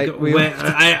do, right?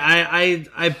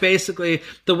 I basically,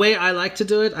 the way I like to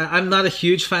do it, I'm not a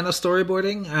huge fan of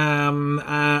storyboarding.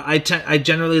 I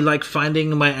generally like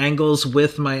finding my angles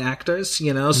with my actors,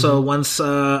 so once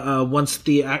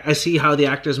I see how the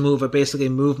actors move, I basically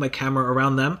move my camera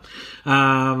around them.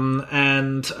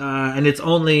 And it's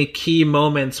only key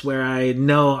moments where I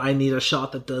know I need a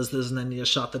shot that does this and I need a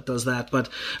shot that does that, but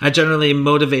I generally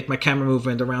motivate my camera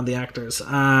movement around the actors.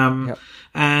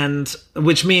 And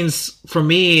which means for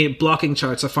me, blocking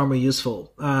charts are far more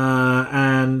useful.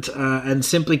 And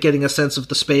simply getting a sense of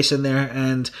the space in there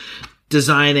and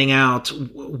designing out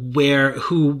where,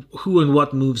 who and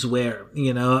what moves where,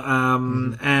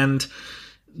 and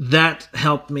that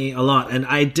helped me a lot. And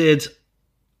I did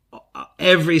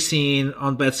every scene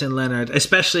on Betsy and Leonard,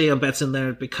 especially on Betsy and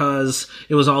Leonard, because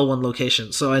it was all one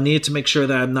location. So I needed to make sure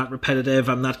that I'm not repetitive.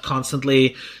 I'm not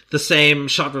constantly the same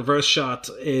shot, reverse shot.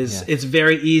 It's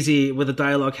very easy with a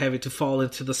dialogue heavy to fall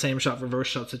into the same shot, reverse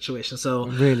shot situation. So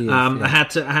really I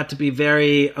had to be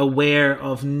very aware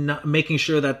of making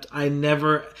sure that I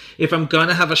never, if I'm going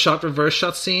to have a shot, reverse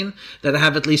shot scene, that I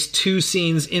have at least two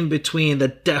scenes in between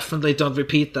that definitely don't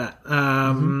repeat that.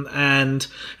 And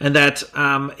that,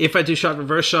 if I do shot,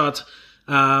 reverse shot,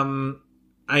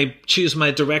 I choose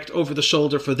my direct over the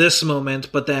shoulder for this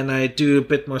moment, but then I do a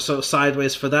bit more so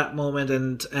sideways for that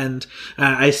moment, and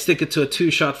I stick it to a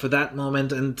 2-shot for that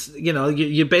moment, and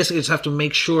you basically just have to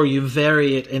make sure you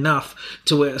vary it enough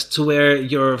to where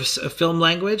your film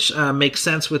language makes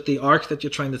sense with the arc that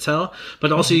you're trying to tell,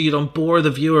 but also you don't bore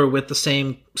the viewer with the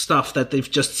same stuff that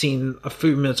they've just seen a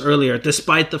few minutes earlier,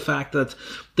 despite the fact that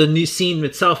the new scene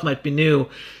itself might be new.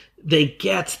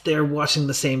 They're watching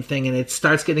the same thing, and it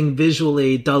starts getting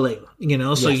visually dulling,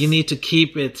 so you need to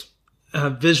keep it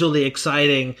visually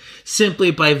exciting simply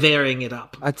by varying it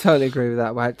up. I totally agree with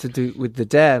that. I had to do with The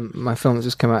Dare, my film that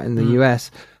just came out in the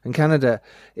US and Canada.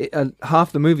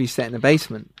 Half the movie's set in a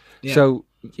basement, so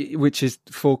which is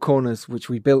 4 corners, which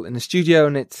we built in the studio,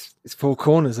 and it's 4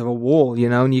 corners of a wall,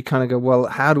 and you kind of go, well,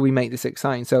 how do we make this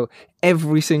exciting? So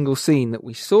every single scene that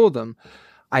we saw them,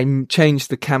 I changed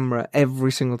the camera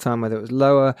every single time, whether it was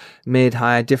lower, mid,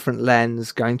 high, different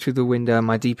lens, going through the window,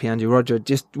 my DP Andrew Roger.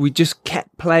 We just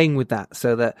kept playing with that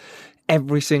so that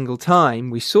every single time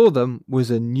we saw them was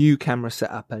a new camera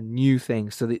setup, a new thing,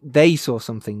 so that they saw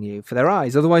something new for their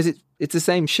eyes. Otherwise, it's the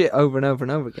same shit over and over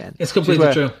and over again. It's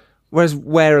completely true. Whereas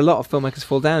where a lot of filmmakers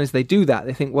fall down is they do that.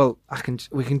 They think, well,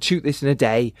 we can shoot this in a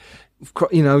day,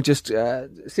 just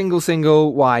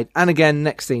single, wide, and again,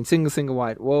 next scene, single,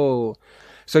 wide. Whoa.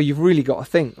 So you've really got to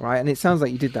think, right? And it sounds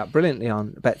like you did that brilliantly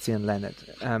on Betsy and Leonard.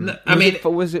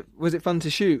 Was it fun to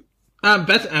shoot?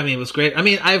 It was great. I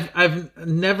mean, I've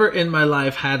never in my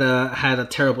life had a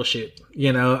terrible shoot.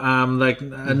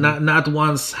 Not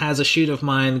once has a shoot of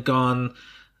mine gone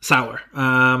sour.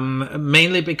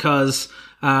 Mainly because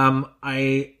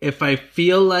if I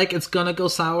feel like it's gonna go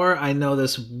sour, I know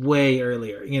this way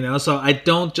earlier. So I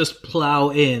don't just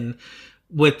plow in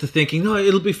with the thinking, no,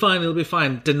 it'll be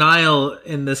fine. Denial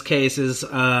in this case is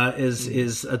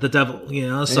the devil,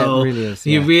 so it really is,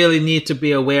 you really need to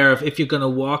be aware of, if you're going to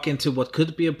walk into what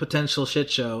could be a potential shit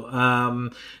show,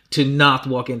 to not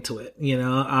walk into it,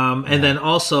 and then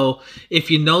also,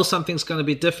 if you know something's going to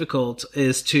be difficult,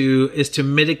 is to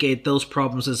mitigate those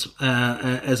problems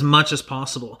as much as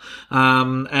possible.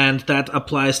 And that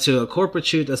applies to a corporate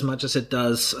shoot as much as it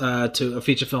does, to a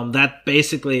feature film. That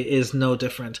basically is no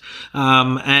different.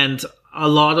 And a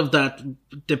lot of that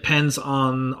depends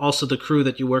on also the crew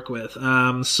that you work with.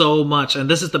 So much, and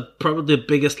this is probably the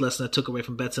biggest lesson I took away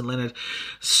from Betsy and Leonard.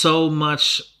 So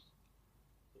much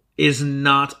is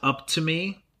not up to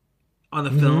me on the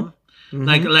film.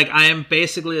 Mm-hmm. Like I am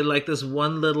basically like this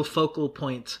one little focal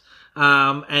point.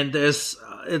 And it's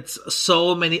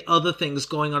so many other things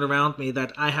going on around me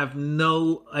that I have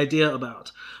no idea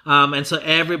about. And so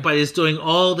everybody's doing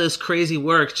all this crazy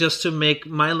work just to make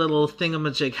my little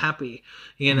thingamajig happy,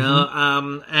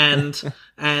 Mm-hmm.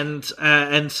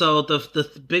 And so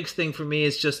the big thing for me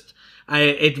is just,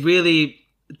 it really,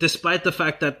 despite the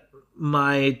fact that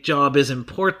my job is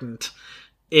important,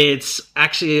 it's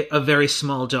actually a very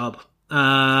small job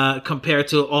compared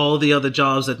to all the other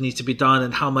jobs that need to be done,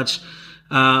 and how much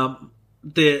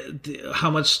how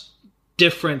much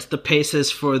different the pace is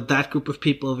for that group of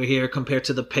people over here compared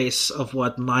to the pace of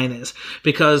what mine is.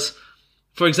 Because,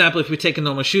 for example, if we take a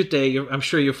normal shoot day, I'm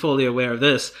sure you're fully aware of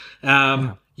this.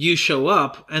 You show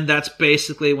up, and that's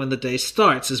basically when the day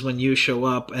starts, is when you show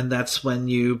up, and that's when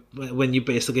you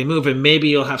basically move. And maybe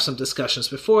you'll have some discussions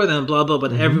before then, blah, blah,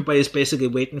 but everybody's basically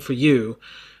waiting for you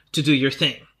to do your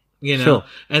thing, Sure.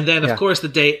 And then, of course, the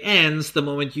day ends the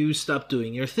moment you stop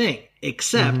doing your thing,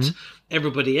 except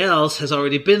everybody else has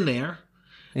already been there,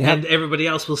 and everybody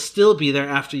else will still be there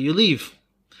after you leave.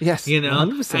 Yes,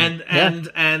 100%.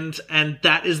 And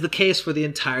that is the case for the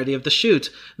entirety of the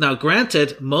shoot. Now,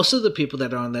 granted, most of the people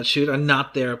that are on that shoot are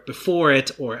not there before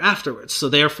it or afterwards. So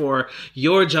therefore,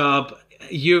 your job,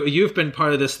 you've been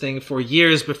part of this thing for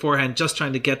years beforehand, just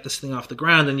trying to get this thing off the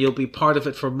ground, and you'll be part of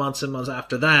it for months and months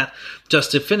after that,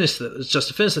 just to finish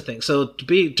the thing. So to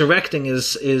be directing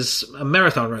is a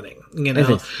marathon running, It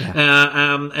is,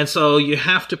 and so you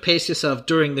have to pace yourself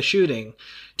during the shooting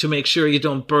to make sure you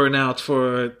don't burn out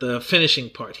for the finishing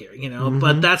part here,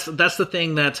 But that's the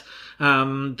thing that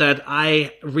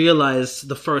I realized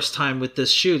the first time with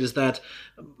this shoot, is that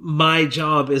my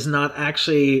job is not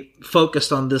actually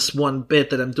focused on this one bit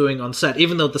that I'm doing on set,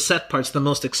 even though the set part's the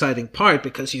most exciting part,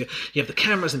 because you have the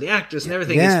cameras and the actors and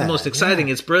everything. It's the most exciting.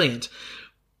 It's brilliant.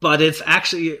 But it's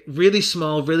actually really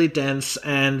small, really dense,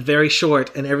 and very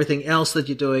short. And everything else that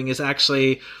you're doing is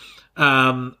actually,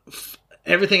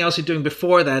 everything else you're doing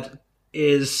before that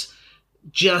is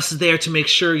just there to make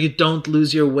sure you don't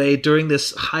lose your way during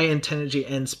this high intensity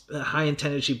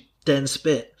dense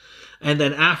bit. And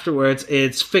then afterwards,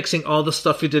 it's fixing all the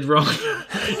stuff you did wrong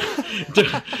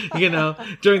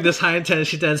during this high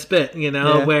intense dense bit,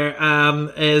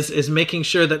 where is making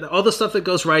sure that all the stuff that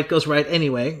goes right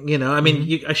anyway. I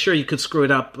mean, I'm sure you could screw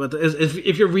it up, but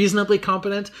if you're reasonably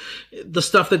competent, the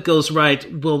stuff that goes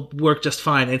right will work just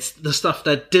fine. It's the stuff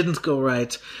that didn't go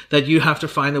right that you have to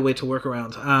find a way to work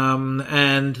around,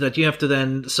 and that you have to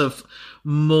then sort of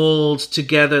mold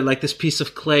together like this piece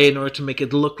of clay in order to make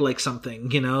it look like something,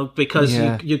 because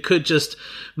you could just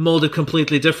mold it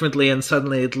completely differently and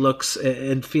suddenly it looks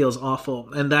and feels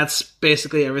awful. And that's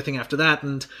basically everything after that.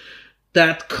 And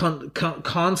that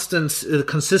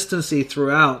consistency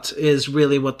throughout is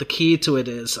really what the key to it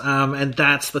is. And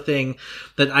that's the thing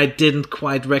that I didn't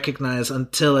quite recognize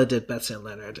until I did Betsy and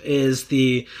Leonard, is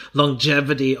the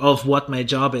longevity of what my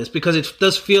job is. Because it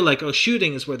does feel like,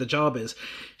 shooting is where the job is.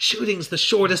 Shooting's the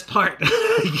shortest part.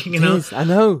 It is, I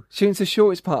know. Shooting's the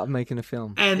shortest part of making a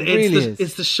film. And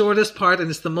it's the shortest part,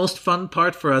 and it's the most fun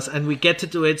part for us, and we get to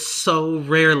do it so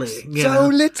rarely. So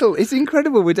little. It's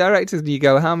incredible with directors, and you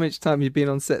go, how much time you've been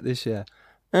on set this year?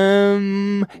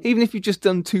 Even if you've just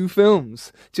done 2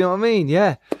 films. Do you know what I mean?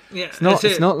 Yeah. It's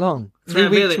not long. 3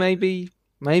 weeks really.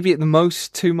 Maybe at the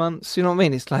most 2 months. You know what I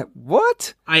mean? It's like,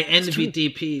 what? I envy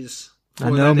DPs. I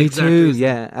know, me too,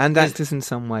 yeah. And actors in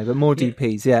some way, but more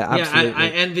DPs, yeah, absolutely. Yeah, I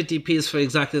envy DPs for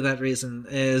exactly that reason,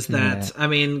 is that, I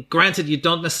mean, granted, you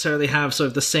don't necessarily have sort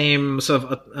of the same sort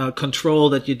of control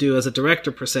that you do as a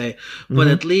director, per se, but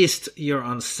at least you're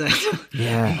on set.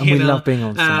 Yeah, and we love being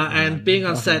on set. And being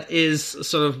on set is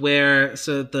sort of where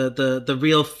the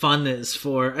real fun is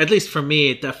for, at least for me,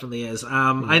 it definitely is.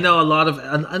 I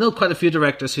know quite a few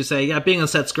directors who say, being on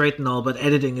set's great and all, but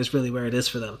editing is really where it is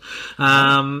for them.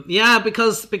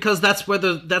 Because that's where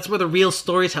the real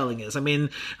storytelling is. I mean,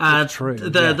 true.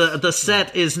 The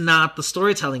set is not the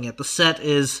storytelling yet. The set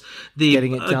is the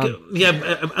getting it done.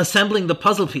 Assembling the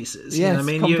puzzle pieces. Yes, I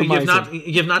mean,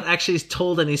 you've not actually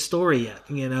told any story yet.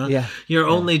 You're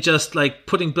only just like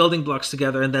putting building blocks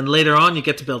together, and then later on you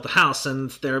get to build the house. And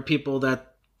there are people that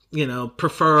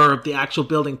prefer the actual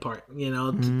building part,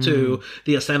 to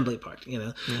the assembly part,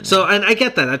 So, and I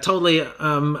get that. I totally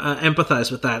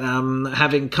empathize with that.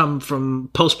 Having come from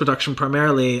post-production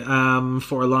primarily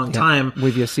for a long time.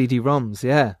 With your CD-ROMs,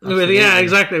 yeah.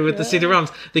 Exactly. With the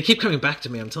CD-ROMs. They keep coming back to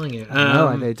me, I'm telling you.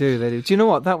 No, they do. Do you know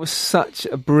what? That was such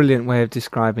a brilliant way of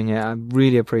describing it. I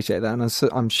really appreciate that. And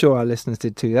I'm sure our listeners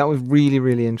did too. That was really,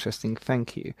 really interesting.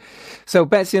 Thank you. So,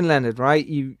 Betsy and Leonard, right?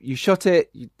 You shot it,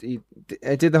 you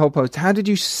did the whole post. How did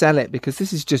you sell it? Because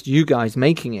this is just you guys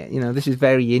making it. This is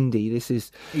very indie.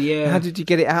 How did you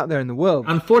get it out there in the world?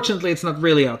 Unfortunately, it's not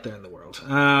really out there in the world.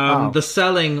 The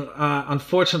selling,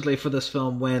 unfortunately, for this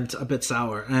film went a bit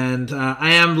sour. And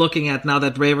I am looking at, now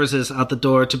that Ravers is out the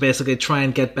door, to basically try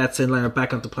and get Betsy and Leonard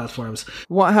back onto platforms.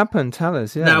 What happened? Tell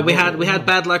us. Yeah. Now, we had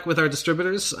bad luck with our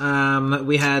distributors.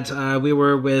 We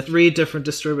were with 3 different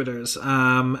distributors,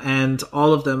 and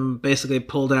all of them basically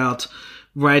pulled out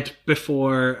right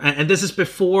before, and this is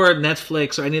before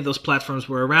Netflix or any of those platforms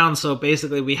were around. So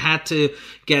basically we had to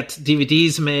get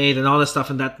DVDs made and all this stuff,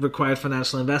 and that required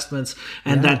financial investments,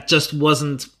 and that just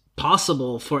wasn't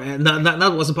possible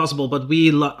that wasn't possible, but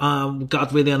we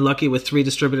got really unlucky with 3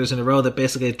 distributors in a row that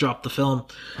basically dropped the film.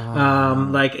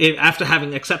 After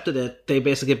having accepted it, they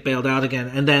basically bailed out again,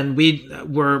 and then we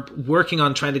were working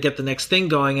on trying to get the next thing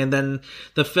going, and then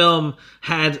the film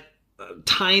had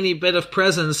tiny bit of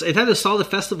presence. It had a solid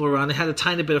festival run. It had a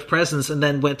tiny bit of presence and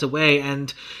then went away.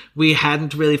 And we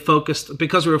hadn't really focused,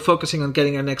 because we were focusing on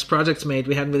getting our next projects made.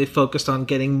 We hadn't really focused on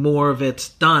getting more of it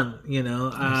done,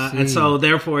 and so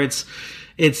therefore it's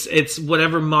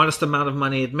whatever modest amount of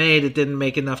money it made, it didn't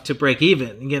make enough to break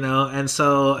even, and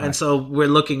so we're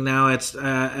looking now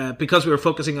at, because we were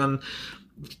focusing on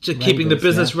keeping the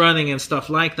business running and stuff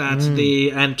like that,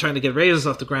 and trying to get Ravers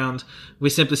off the ground, we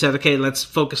simply said, okay, let's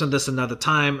focus on this another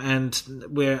time. And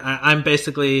I'm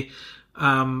basically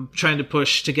trying to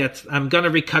push to get, I'm going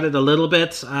to recut it a little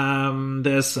bit.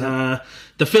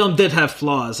 The film did have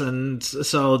flaws, and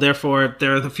so therefore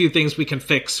there are a few things we can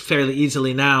fix fairly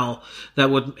easily now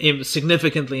that would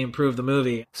significantly improve the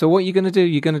movie. So what are you going to do?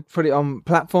 You're going to put it on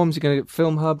platforms? You're going to get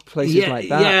Film Hub, places like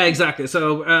that? Yeah, exactly.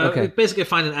 So basically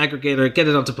find an aggregator, get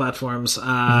it onto platforms,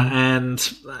 and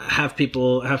have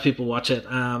people watch it,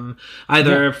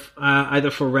 either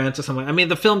for rent or something. I mean,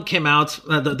 the film came out,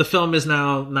 the film is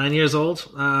now 9 years old,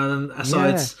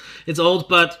 so it's old,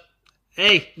 but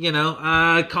hey,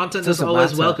 content is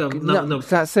always welcome. No,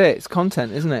 that's it. It's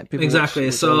content, isn't it? People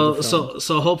exactly. So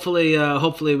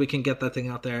hopefully we can get that thing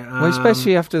out there. Well,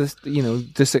 especially after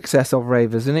the success of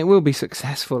Ravers, and it will be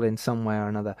successful in some way or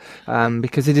another,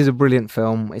 because it is a brilliant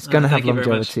film. It's going to have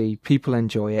longevity. People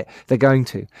enjoy it. They're going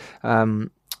to.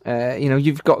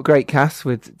 You've got a great cast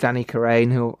with Danny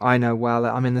Carrane, who I know well.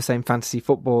 I'm in the same fantasy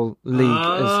football league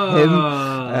as him.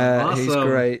 Awesome. He's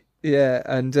great. Yeah,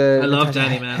 and I love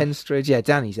Danny, man. Henstridge. Yeah,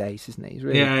 Danny's ace, isn't he? He's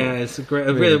really cool. It's a great,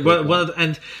 Really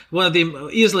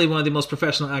easily one of the most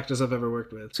professional actors I've ever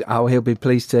worked with. Oh, he'll be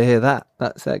pleased to hear that.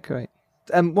 That's great.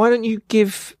 Why don't you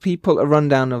give people a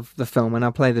rundown of the film, and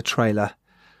I'll play the trailer.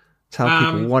 Tell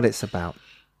people what it's about.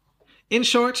 In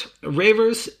short,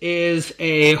 Ravers is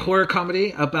a horror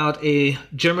comedy about a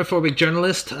germophobic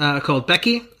journalist called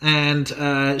Becky,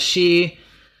 and she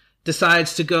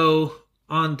decides to go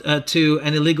on to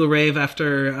an illegal rave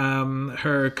after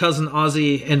her cousin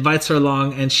Ozzy invites her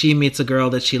along, and she meets a girl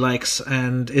that she likes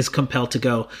and is compelled to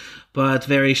go. But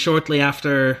very shortly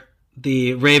after,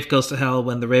 the rave goes to hell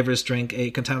when the Ravers drink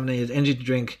a contaminated energy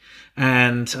drink,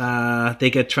 and they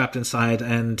get trapped inside,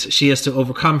 and she has to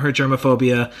overcome her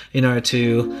germophobia in order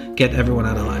to get everyone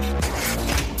out alive.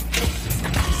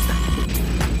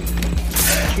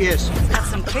 Cheers. It's got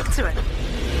some kick to it.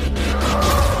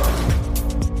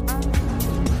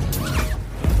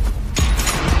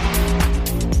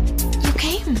 You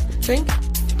came. Drink.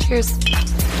 Cheers.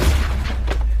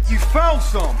 You found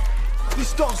some. This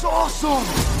stuff's awesome.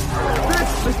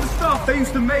 This is the stuff they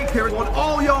used to make here. I want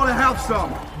all y'all to have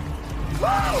some.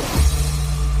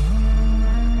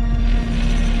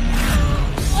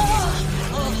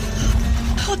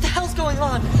 What the hell's going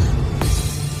on?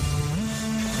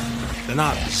 They're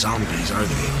not zombies, are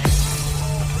they?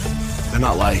 They're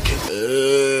not like...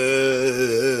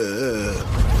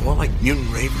 more like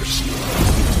mutant ravers.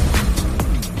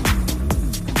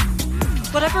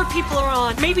 Whatever people are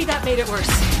on, maybe that made it worse.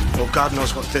 Well, God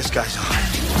knows what this guy's on.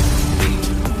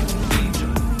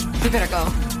 We better go.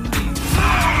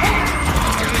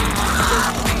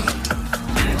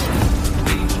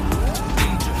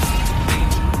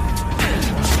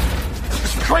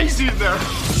 It's crazy in there.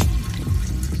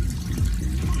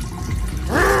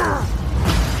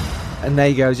 And there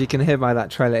you go. As you can hear by that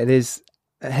trailer, it is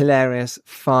hilarious,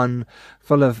 fun,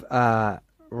 full of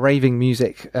raving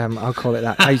music. I'll call it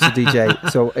that. I used to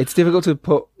DJ, so it's difficult to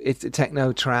put. It's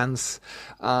techno, trance,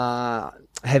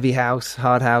 heavy house,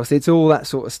 hard house. It's all that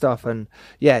sort of stuff, and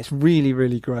yeah, it's really,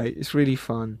 really great. It's really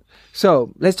fun.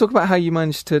 So let's talk about how you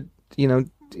managed to.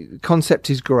 Concept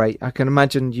is great. I can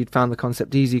imagine you'd found the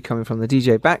concept easy coming from the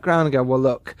DJ background and go, well,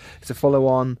 look, it's a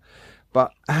follow-on.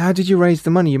 But how did you raise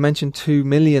the money? You mentioned 2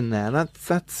 million there.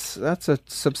 That's a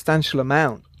substantial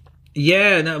amount.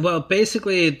 Yeah, no, well,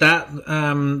 basically that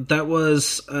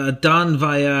was done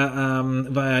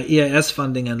via EIS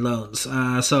funding and loans.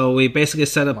 So we basically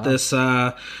set up this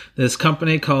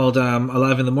company called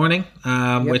Alive in the Morning,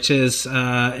 which is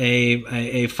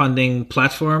a funding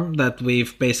platform that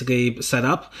we've basically set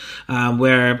up,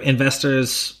 where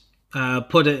investors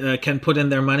can put in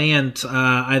their money and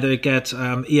either get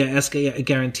EIS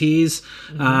guarantees,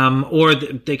 or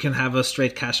they can have a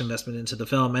straight cash investment into the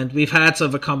film. And we've had sort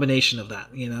of a combination of that,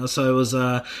 so it was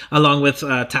along with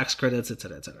tax credits, et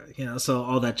cetera, so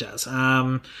all that jazz.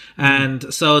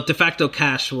 And so de facto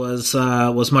cash was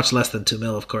much less than 2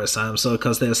 mil, of course, so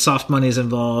because there's soft monies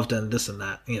involved and this and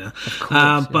that, Of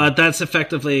course, but that's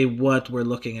effectively what we're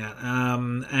looking at.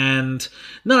 And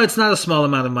no, it's not a small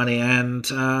amount of money, and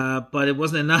but it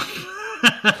wasn't enough.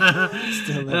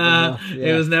 Still never enough.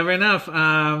 Yeah. It was never enough.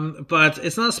 But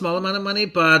it's not a small amount of money,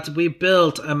 but we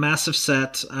built a massive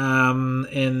set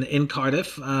in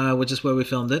Cardiff, which is where we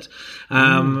filmed it.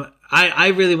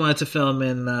 I really wanted to film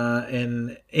in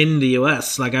the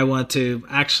US. Like, I want to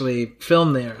actually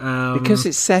film there. Because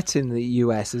it's set in the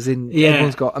US, as in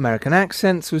everyone's got American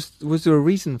accents. Was there a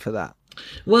reason for that?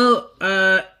 Well,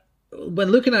 when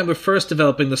Luke and I were first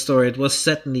developing the story, it was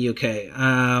set in the UK.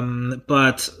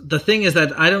 But the thing is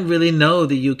that I don't really know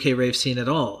the UK rave scene at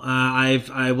all.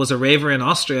 I was a raver in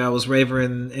Austria. I was raver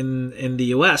in the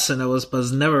US, and I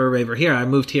was never a raver here. I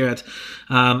moved here at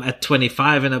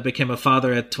 25, and I became a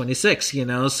father at 26.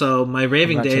 So my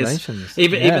raving days,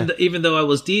 even though I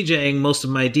was DJing, most of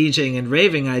my DJing and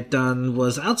raving I'd done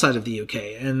was outside of the UK,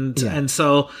 and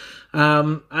so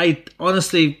I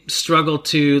honestly struggled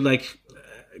to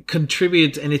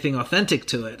contribute anything authentic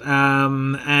to it.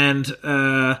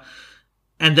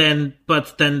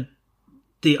 But then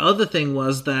the other thing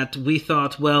was that we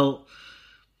thought, well,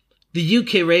 the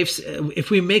UK raves, if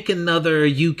we make another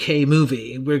UK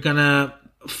movie, we're gonna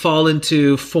fall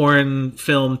into foreign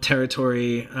film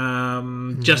territory,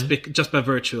 just by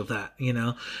virtue of that,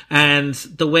 And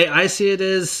the way I see it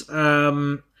is,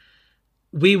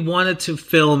 we wanted to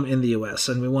film in the US,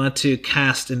 and we wanted to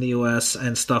cast in the US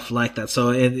and stuff like that.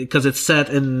 So, because it's set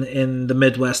in the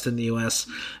Midwest in the US,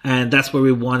 and that's where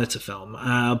we wanted to film.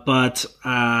 But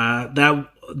that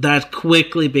that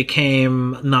quickly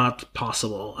became not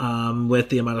possible with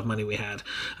the amount of money we had.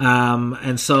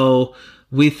 And so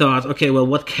we thought, okay, well,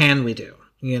 what can we do?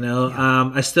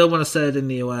 I still want to set it in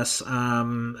the US,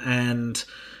 and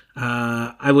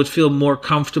I would feel more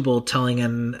comfortable telling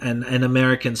an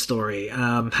American story,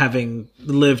 having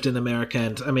lived in America.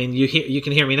 And I mean, you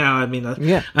can hear me now. I mean,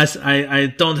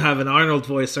 I don't have an Arnold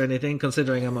voice or anything,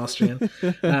 considering I'm Austrian.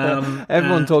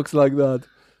 Everyone talks like that.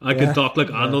 I can talk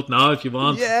like Arnold now if you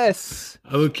want. Yes.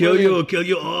 I will kill you. I'll kill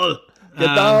you all.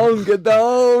 Get down.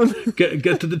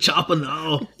 Get to the chopper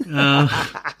now.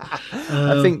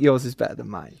 I think yours is better than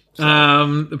mine.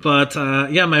 So. But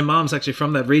my mom's actually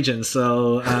from that region,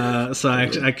 so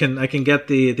I can get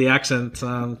the accent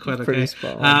quite okay. Pretty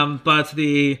spot on. But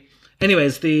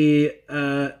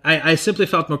I simply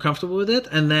felt more comfortable with it,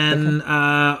 and then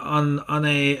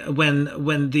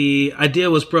when the idea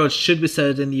was broached, should we set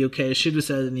it in the UK? Should we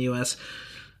set it in the US?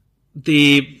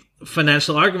 The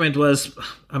financial argument was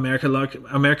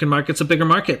American market's a bigger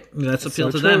market. Let's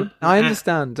appeal to them. I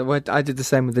understand. I did the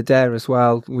same with The Dare as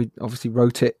well. We obviously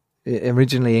wrote it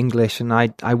originally English, and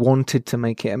I wanted to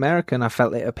make it American. I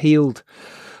felt it appealed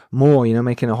more,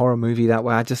 making a horror movie that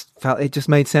way. I just felt it just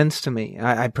made sense to me.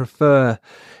 I prefer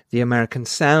the American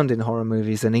sound in horror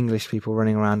movies than English people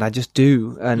running around. I just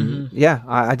do. And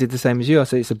I did the same as you.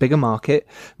 So it's a bigger market.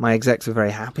 My execs are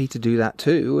very happy to do that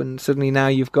too. And suddenly now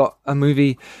you've got a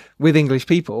movie with English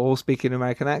people all speaking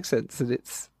American accents, and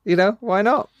it's, why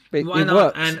not? Why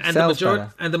not? Works.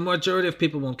 And the majority of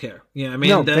people won't care. Yeah, I mean,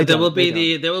 No, there will be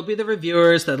the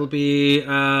reviewers that'll be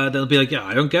like, yeah,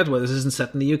 I don't get why this isn't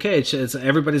set in the UK. It's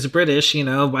everybody's British,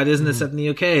 why isn't it set in the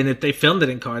UK? And if they filmed it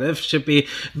in Cardiff, it should be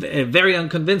very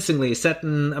unconvincingly set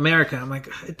in America. I'm like,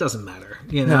 it doesn't matter.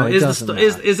 No, it doesn't matter.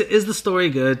 Is the story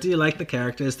good? Do you like the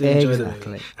characters? Do you enjoy the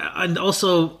movie? And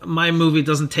also, my movie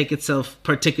doesn't take itself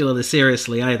particularly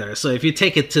seriously either. So if you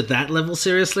take it to that level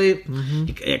seriously,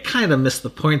 you kind of miss the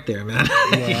point there, man.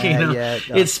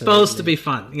 It's supposed to be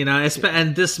fun,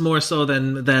 and this more so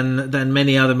than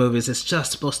many other movies. It's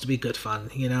just supposed to be good fun,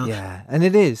 Yeah, and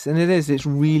it is. It's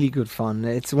really good fun.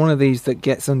 It's one of these that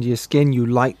gets under your skin. You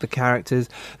like the characters.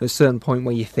 There's a certain point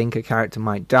where you think a character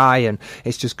might die, and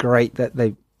it's just great that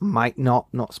they might not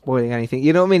spoiling anything.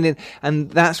 You know what I mean?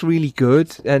 And that's really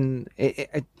good. And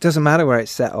it doesn't matter where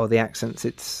it's set or the accents.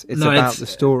 It's about the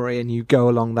story, and you go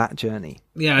along that journey.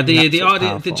 Yeah, the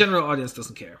audience, the general audience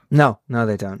doesn't care. No,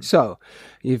 they don't. So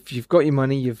you've got your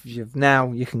money. You've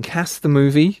now you can cast the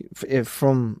movie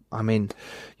from. I mean,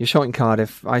 you shot in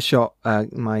Cardiff. I shot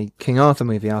my King Arthur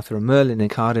movie, Arthur and Merlin, in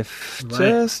Cardiff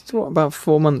just about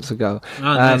 4 months ago. Oh,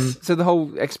 nice. So the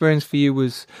whole experience for you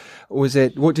was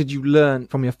it? What did you learn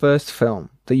from your first film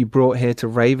that you brought here to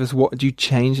Ravers? What did you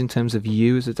change in terms of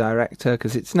you as a director?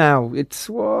 Because it's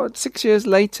 6 years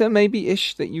later, maybe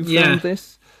ish, that you filmed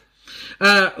this.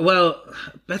 Well,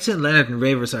 Betsy and Leonard and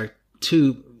Ravers are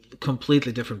two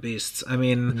completely different beasts. I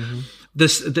mean,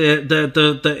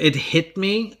 it hit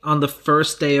me on the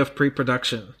first day of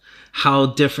pre-production how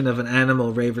different of an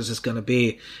animal Ravers is going to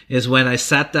be is when I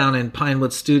sat down in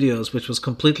Pinewood Studios, which was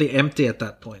completely empty at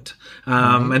that point.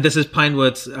 And this is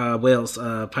Pinewood, Wales,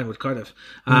 Pinewood, Cardiff.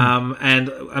 And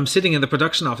I'm sitting in the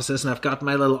production offices, and I've got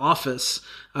my little office,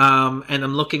 and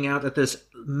I'm looking out at this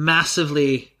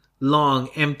massively long,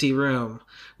 empty room,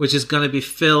 which is going to be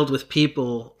filled with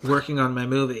people working on my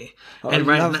movie. And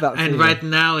right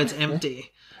now it's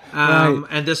empty.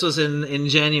 And this was in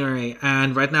January,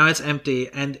 and right now it's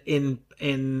empty. And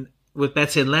in with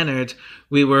Betsy and Leonard,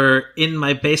 we were in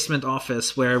my basement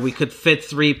office where we could fit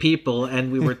 3 people,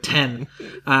 and we were 10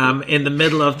 in the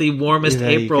middle of the warmest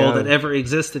April that ever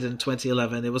existed in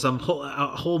 2011. It was a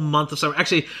whole month of summer.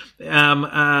 Actually,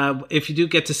 if you do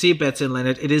get to see Betsy and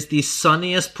Leonard, it is the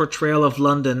sunniest portrayal of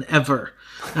London ever.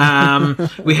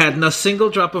 We had no single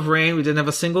drop of rain. We didn't have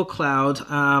a single cloud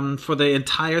for the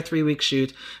entire 3-week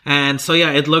shoot, and so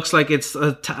it looks like it's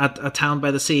a town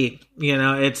by the sea.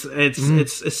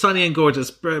 It's sunny and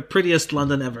gorgeous, prettiest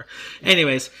London ever.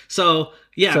 Anyways, so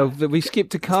we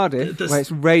skipped to Cardiff, where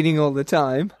it's raining all the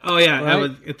time. Oh yeah, right?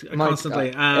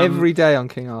 Constantly. Every day on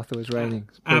King Arthur was raining.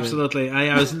 Absolutely,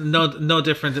 I was no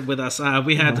different with us.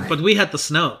 We had the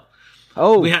snow.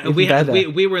 Oh, we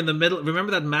were in the middle.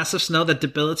 Remember that massive snow that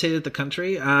debilitated the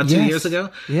country 2 years ago?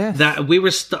 Yes. That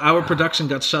our production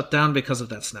got shut down because of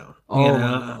that snow.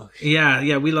 Oh,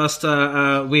 yeah. We lost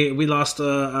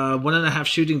 1.5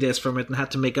 shooting days from it and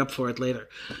had to make up for it later.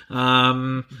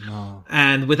 And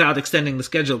and without extending the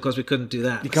schedule because we couldn't do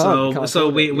that. You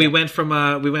can't We went from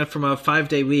a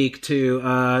 5-day week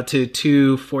to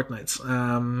 2 fortnights.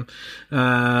 So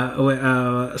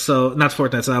not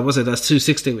fortnights. Was it 2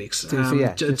 6-day weeks?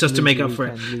 Just to make up for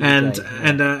it. And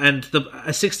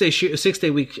a 6-day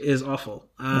week is awful.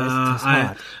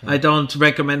 I don't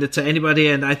recommend it to anybody,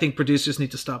 and I think producers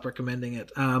need to stop recommending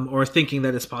it or thinking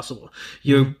that it's possible.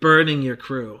 You're burning your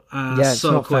crew. It's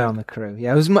not fair on the crew.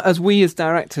 Yeah, as we as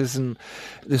directors and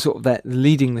the sort of that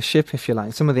leading the ship, if you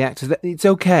like, some of the actors, it's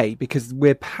okay because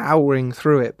we're powering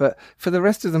through it. But for the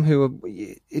rest of them,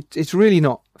 it's really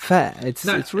not fair.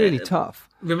 It's really tough.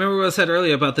 Remember what I said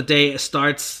earlier about the day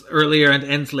starts earlier and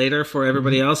ends later for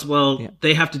everybody else? Well,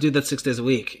 they have to do that 6 days a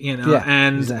week,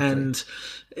 and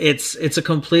it's a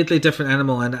completely different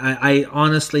animal. And I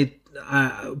honestly,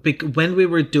 when we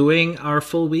were doing our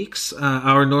full weeks,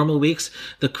 our normal weeks,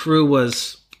 the crew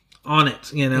was on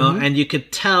it, and you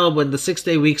could tell when the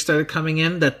 6-day week started coming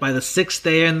in that by the 6th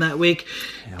day in that week,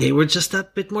 they were just a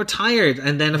bit more tired.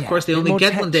 And then, of course, they only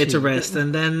get 1 day to rest.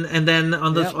 And then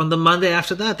on the Monday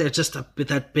after that, they're just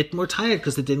that bit more tired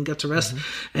because they didn't get to rest.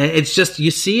 It's just,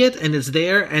 you see it and it's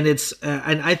there, and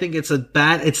and I think it's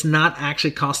not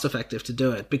actually cost effective to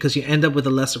do it because you end up with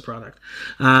a lesser product.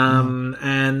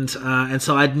 And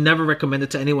so I'd never recommend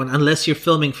it to anyone unless you're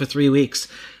filming for 3 weeks.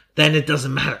 Then it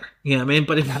doesn't matter. You know what I mean?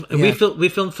 But if we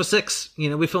filmed for 6,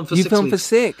 we filmed for 6 weeks. You filmed for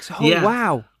 6? Oh,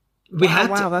 wow. We had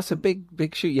to. Wow, that's a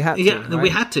big shoot. You had to. Yeah, right? we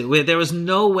had to. There was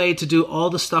no way to do all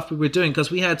the stuff we were doing because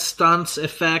we had stunts,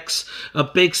 effects, a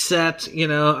big set. We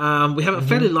have a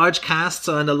fairly large cast,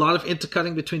 and a lot of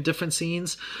intercutting between different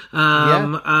scenes. We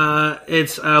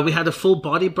had a full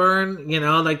body burn.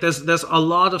 There's a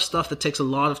lot of stuff that takes a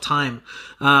lot of time.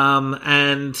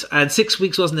 And 6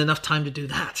 weeks wasn't enough time to do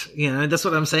that. That's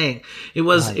what I'm saying. It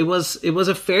was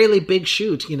a fairly big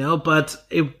shoot. But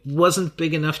it wasn't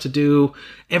big enough to do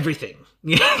everything. I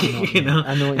know what you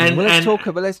mean. Well, let's talk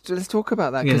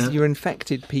about that because you're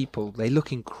infected people. They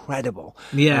look incredible.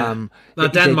 Yeah.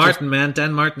 Dan Martin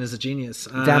is a genius.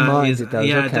 Dan Martin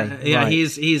does. Right.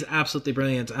 He's absolutely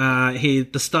brilliant.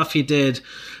 The stuff he did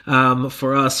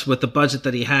for us with the budget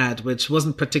that he had, which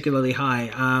wasn't particularly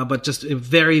high, but just a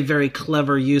very, very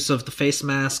clever use of the face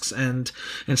masks and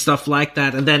stuff like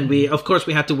that. And then we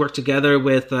had to work together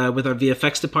with our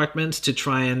VFX department to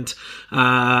try and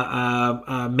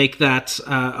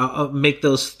make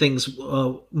those things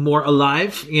more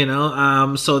alive,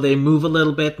 so they move a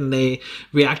little bit and they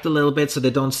react a little bit so they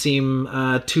don't seem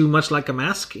too much like a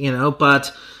mask,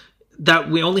 but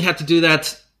that we only had to do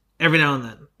that every now and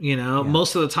then.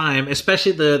 Most of the time,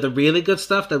 especially the really good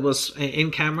stuff that was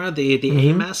in camera, the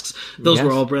A masks, those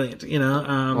were all brilliant,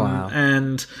 Wow.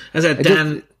 And as I said,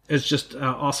 Dan is just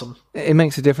awesome. It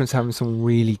makes a difference having someone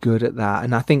really good at that.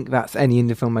 And I think that's any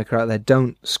indie filmmaker out there.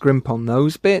 Don't scrimp on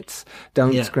those bits.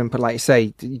 Don't scrimp on, like you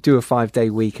say, you do a 5-day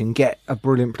week and get a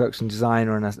brilliant production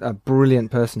designer and a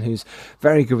brilliant person who's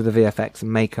very good with the VFX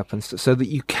and makeup and stuff so that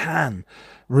you can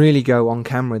really go on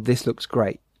camera. This looks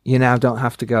great. You now don't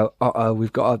have to go,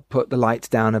 we've got to put the lights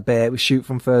down a bit. We shoot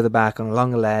from further back on a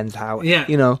longer lens. All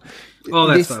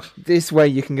that stuff. This way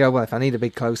you can go, well, if I need a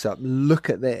big close-up, look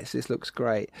at this. This looks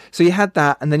great. So you had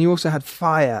that, and then you also had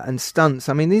fire and stunts.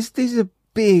 I mean, these are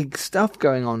big stuff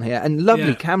going on here, and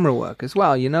lovely camera work as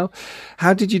well,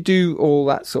 How did you do all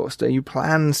that sort of stuff? You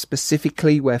plan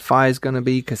specifically where fire's going to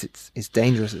be because it's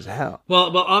dangerous as hell.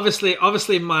 Well, obviously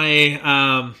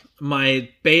my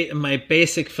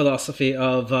basic philosophy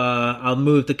of I'll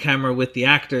move the camera with the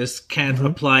actors can't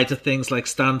apply to things like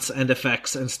stunts and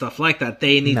effects and stuff like that.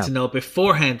 They need to know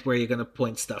beforehand where you're going to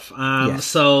point stuff.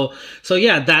 So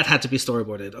that had to be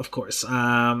storyboarded, of course.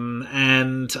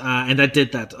 And I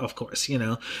did that, of course,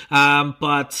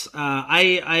 but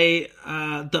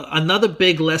another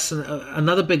big lesson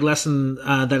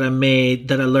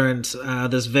that I learned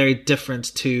that's very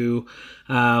different to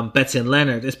Betsy and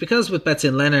Leonard. It's because with Betsy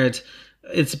and Leonard,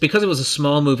 it's because it was a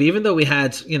small movie. Even though we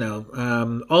had,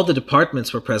 all the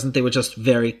departments were present, they were just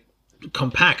very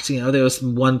compact. There was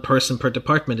one person per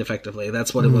department. Effectively,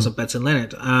 that's what it was with Betsy and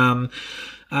Leonard.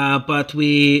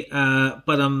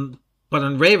 But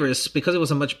on Ravers, because it was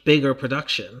a much bigger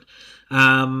production,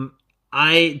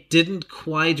 I didn't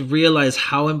quite realize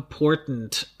how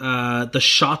important the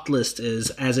shot list is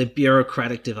as a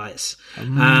bureaucratic device,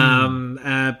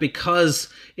 because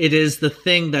it is the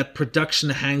thing that production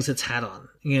hangs its hat on.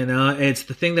 It's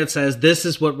the thing that says, this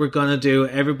is what we're going to do.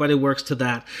 Everybody works to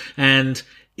that. And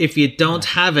if you don't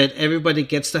have it, everybody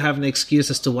gets to have an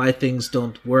excuse as to why things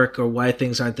don't work or why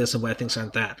things aren't this and why things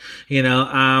aren't that.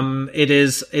 It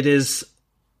is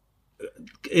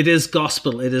it is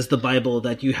gospel. It is the Bible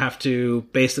that you have to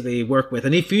basically work with.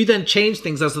 And if you then change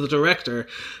things as the director,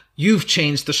 you've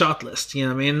changed the shot list, you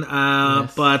know what I mean?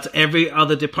 Yes. But every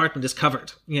other department is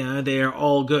covered. You know, they are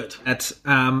all good.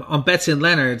 On Betsy and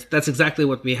Leonard, that's exactly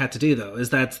what we had to do, though,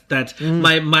 is that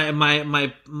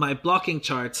my blocking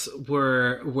charts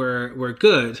were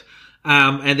good.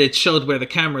 And it showed where the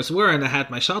cameras were, and I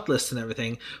had my shot list and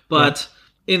everything. But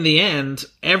in the end,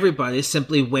 everybody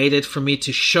simply waited for me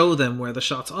to show them where the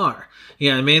shots are. You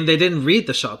know what I mean? They didn't read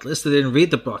the shot list. They didn't read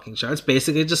the blocking charts.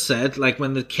 Basically just said, like,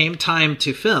 when it came time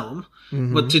to film,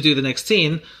 what to do the next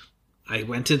scene, I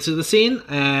went into the scene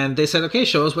and they said, okay,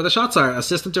 show us where the shots are.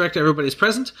 Assistant director, everybody's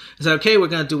present. I said, okay, we're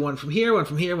going to do one from here, one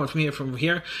from here, one from here, from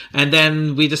here. And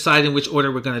then we decide in which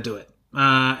order we're going to do it.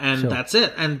 That's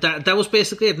it. And that was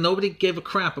basically it. Nobody gave a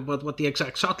crap about what the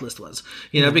exact shot list was,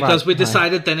 you know, because we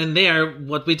decided then and there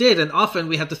what we did. And often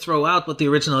we had to throw out what the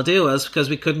original idea was because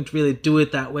we couldn't really do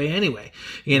it that way anyway,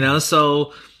 you know,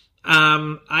 so,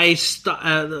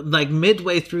 like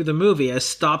midway through the movie, I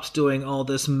stopped doing all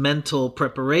this mental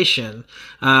preparation,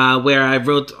 where I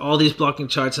wrote all these blocking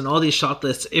charts and all these shot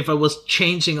lists if I was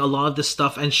changing a lot of this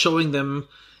stuff and showing them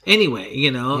anyway,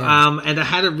 you know, and I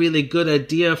had a really good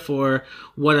idea for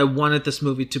what I wanted this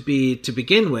movie to be to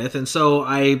begin with. And so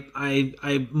I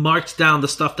marked down the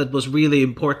stuff that was really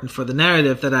important for the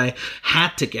narrative that I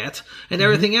had to get, and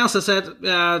everything else I said,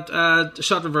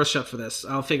 shot, reverse shot for this.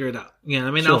 I'll figure it out. You know,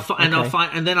 I mean, I'll find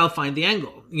the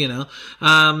angle, you know.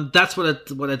 That's what I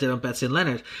did on Betsy and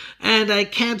Leonard. And I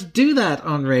can't do that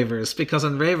on Ravers because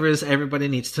on Ravers, everybody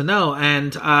needs to know.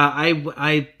 And,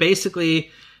 I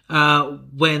basically,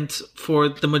 went for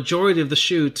the majority of the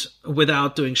shoot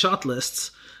without doing shot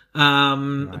lists,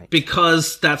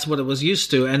 because that's what I was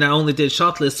used to. And I only did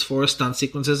shot lists for stunt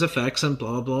sequences, effects, and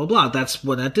blah, blah, blah. That's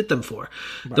what I did them for.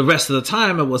 Right. The rest of the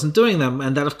time, I wasn't doing them.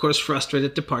 And that, of course,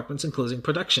 frustrated departments, including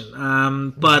production.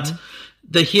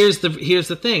 But here's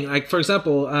the thing. Like, for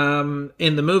example,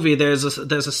 in the movie, there's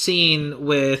a scene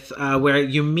with, where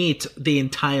you meet the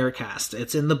entire cast.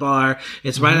 It's in the bar.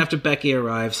 It's right after Becky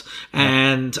arrives.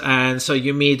 And so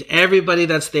you meet everybody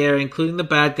that's there, including the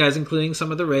bad guys, including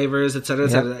some of the Ravers, et cetera, et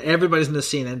cetera. Everybody's in the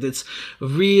scene, and it's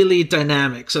really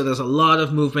dynamic. So there's a lot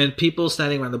of movement, people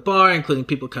standing around the bar, including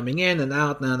people coming in and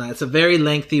out. No, it's a very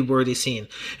lengthy, wordy scene.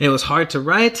 It was hard to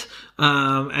write.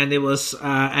 And it was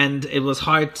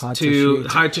hard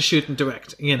to shoot and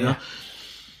direct, you know.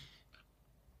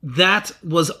 That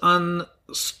was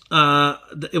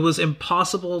it was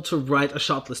impossible to write a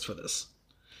shot list for this.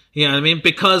 You know what I mean?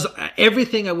 Because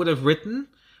everything I would have written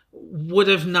would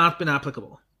have not been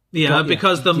applicable.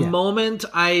 Because the moment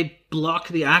I block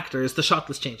the actors, the shot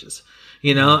list changes.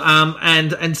 You know,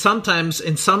 and sometimes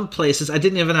in some places I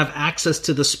didn't even have access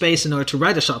to the space in order to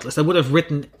write a shot list. I would have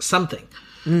written something.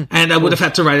 And I would have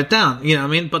had to write it down, you know what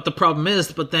I mean? But the problem is,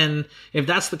 then if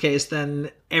that's the case, then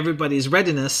everybody's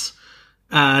readiness,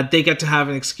 they get to have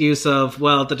an excuse of,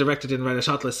 well, the director didn't write a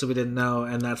shot list, so we didn't know,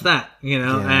 and that's that, you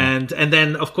know. And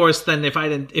then, of course, then if I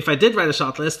did write a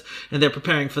shot list and they're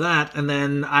preparing for that, and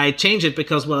then I change it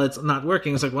because, well, it's not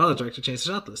working, it's like, well, the director changed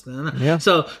the shot list. No. Yeah.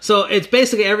 So it's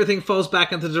basically everything falls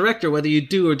back onto the director, whether you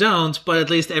do or don't, but at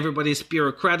least everybody's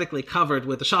bureaucratically covered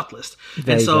with the shot list.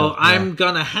 And so I'm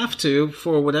gonna have to,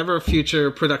 for whatever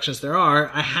future productions there are,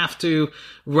 I have to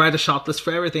write a shot list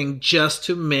for everything just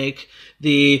to make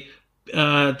the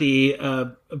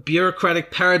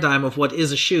bureaucratic paradigm of what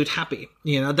is a shoot happy.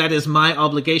 You know, that is my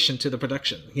obligation to the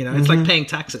production. You know, it's like paying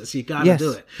taxes. You gotta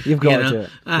do it. You've got to do it.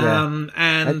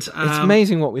 It's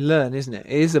amazing what we learn, isn't it?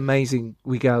 It is amazing.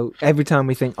 We go, every time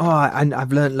we think,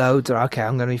 I've learned loads, or okay,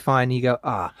 I'm going to be fine. You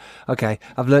go, okay,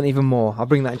 I've learned even more. I'll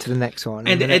bring that into the next one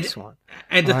and the next one.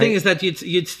 And the thing is that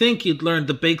you'd think you'd learn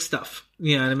the big stuff.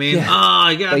 You know what I mean?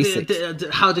 How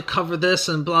to cover this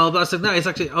and blah, blah. It's like, no, it's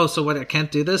actually, so what, I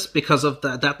can't do this because of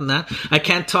that and that. I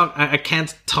can't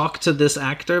talk to this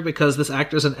actor because this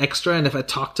actor is an extra, and if I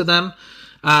talk to them,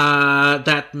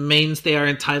 that means they are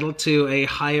entitled to a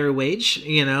higher wage,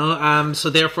 you know,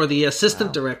 so therefore the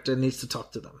assistant director needs to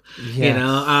talk to them, you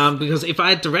know, because if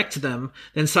I direct them,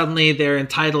 then suddenly they're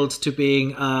entitled to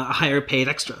being a higher paid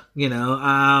extra, you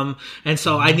know, and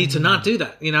so I need to not do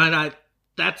that, you know, and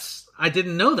I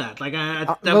didn't know that. Like,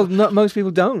 most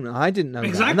people don't. I didn't know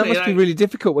that. And that must be really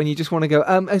difficult when you just want to go,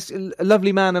 a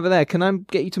lovely man over there, can I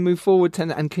get you to move forward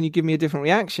and can you give me a different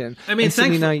reaction? I mean,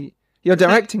 now you're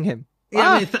directing him. Yeah,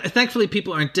 I mean, thankfully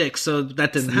people aren't dicks, so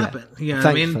that didn't happen. You know what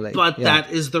I mean? But that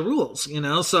is the rules, you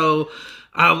know? So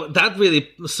that really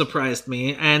surprised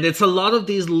me. And it's a lot of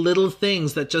these little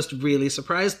things that just really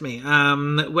surprised me.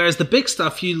 Whereas the big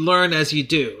stuff you learn as you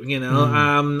do, you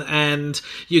know? And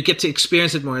you get to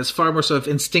experience it more. It's far more sort of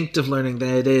instinctive learning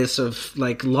than it is sort of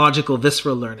like logical,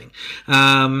 visceral learning.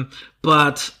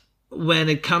 But when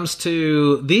it comes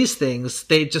to these things,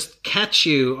 they just catch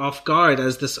you off guard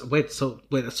as this, so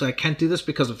I can't do this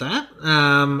because of that?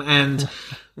 And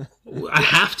I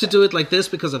have to do it like this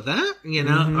because of that? You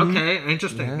know? Okay,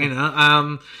 interesting, you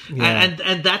know?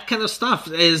 And that kind of stuff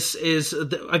is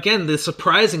again, the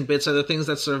surprising bits are the things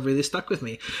that sort of really stuck with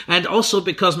me. And also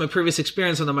because my previous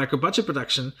experience on a micro-budget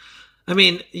production, I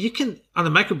mean, you can, on a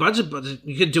micro-budget,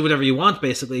 you can do whatever you want,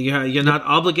 basically. You're not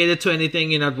obligated to anything.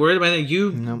 You're not worried about it.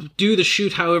 You do the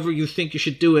shoot however you think you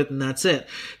should do it, and that's it.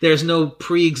 There's no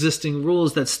pre-existing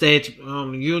rules that state,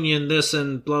 union this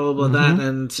and blah, blah, blah, that,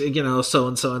 and, you know, so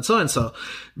and so and so and so.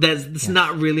 There's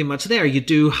not really much there. You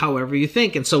do however you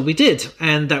think, and so we did,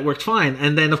 and that worked fine.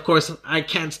 And then, of course, I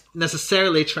can't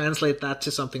necessarily translate that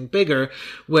to something bigger,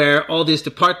 where all these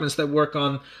departments that work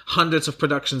on hundreds of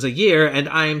productions a year, and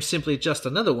I am simply just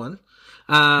another one.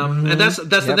 And that's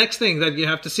the next thing, that you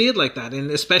have to see it like that.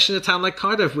 And especially in a town like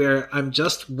Cardiff, where I'm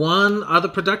just one other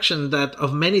production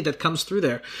of many that comes through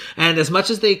there. And as much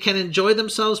as they can enjoy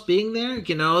themselves being there,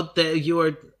 you know, you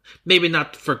are maybe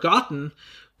not forgotten,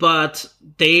 but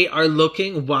they are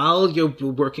looking, while you're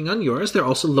working on yours, they're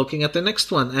also looking at the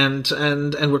next one and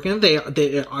working on, they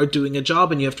are doing a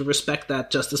job, and you have to respect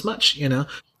that just as much, you know?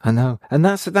 I know. And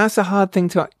that's a hard thing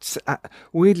to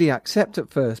weirdly accept at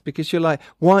first, because you're like,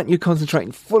 why aren't you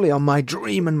concentrating fully on my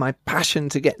dream and my passion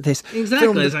to get this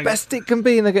film the best it can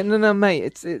be? And they go, no, mate,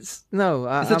 it's a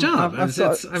job. It's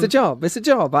a job. It's a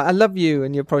job. I love you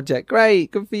and your project. Great.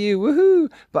 Good for you.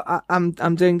 Woohoo. But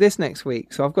I'm doing this next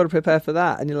week, so I've got to prepare for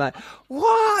that. And you're like,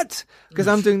 what? Because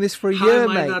I'm doing this for a year,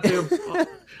 mate.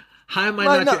 How am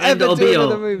I not your end all be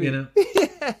all? You know?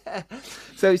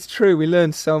 So it's true. We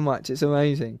learn so much. It's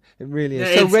amazing. It really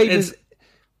is. So Ravers,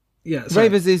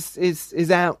 Ravers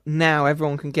is out now.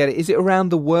 Everyone can get it. Is it around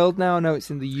the world now? I know it's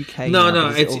in the UK.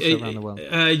 No, it's also around the world.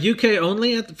 UK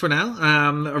only for now.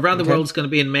 Around the world is going to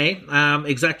be in May.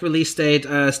 Exact release date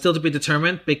still to be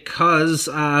determined, because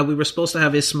we were supposed to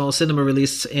have a small cinema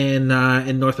release in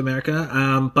North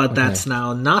America, but that's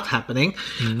now not happening.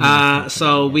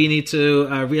 So we need to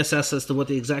reassess as to what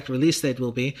the exact release date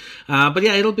will be. But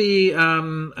yeah, it'll be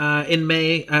in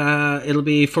May. It'll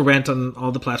be for rent on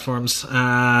all the platforms.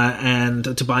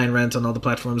 And to buy and rent on all the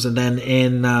platforms, and then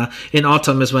in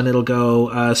autumn is when it'll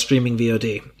go streaming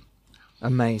VOD.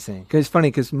 Amazing. Because it's funny,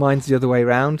 because mine's the other way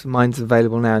around. Mine's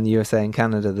available now in the USA and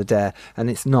Canada, the Dare, and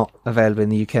it's not available in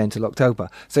the UK until October.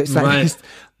 So it's like,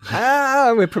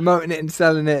 we're promoting it and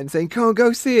selling it and saying, come on,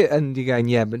 go see it. And you're going,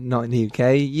 yeah, but not in the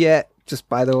UK yet. Just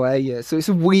by the way, yeah. So it's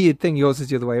a weird thing. Yours is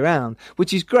the other way around,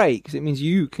 which is great, because it means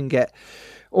you can get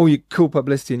all your cool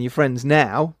publicity and your friends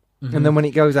now. And then when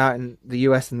it goes out in the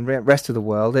US and the rest of the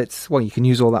world, you can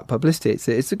use all that publicity.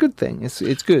 It's a good thing.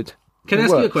 It's good. Can I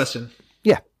ask you a question?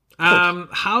 Yeah.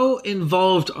 How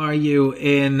involved are you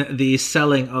in the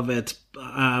selling of it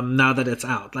now that it's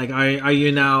out? Like, are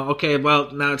you now, okay,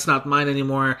 well, now it's not mine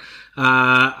anymore.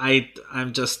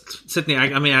 I'm just sitting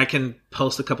there. I mean, I can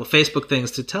post a couple Facebook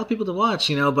things to tell people to watch,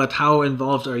 you know, but how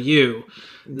involved are you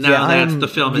now that the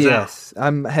film is out? Yes,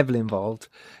 I'm heavily involved.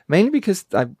 Mainly because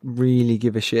I really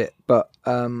give a shit. But,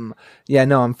 I'm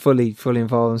fully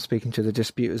involved. I'm speaking to the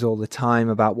distributors all the time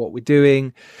about what we're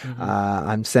doing.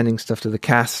 I'm sending stuff to the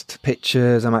cast,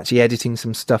 pictures. I'm actually editing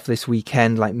some stuff this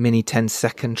weekend, like mini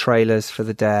 10-second trailers for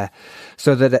the Dare,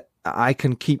 so that I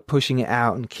can keep pushing it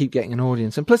out and keep getting an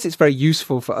audience. And plus, it's very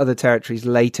useful for other territories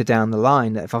later down the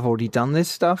line, that if I've already done this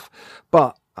stuff.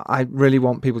 But I really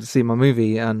want people to see my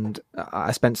movie, and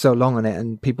I spent so long on it,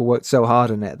 and people worked so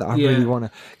hard on it, that I really want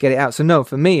to get it out. So no,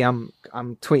 for me, I'm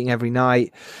tweeting every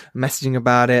night, messaging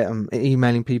about it, I'm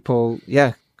emailing people,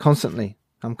 constantly.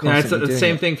 I'm constantly it's the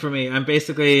same thing for me. I'm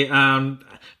basically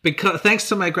because thanks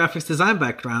to my graphics design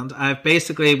background,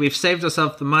 we've saved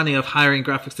ourselves the money of hiring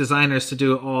graphics designers to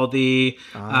do all the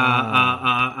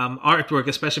artwork,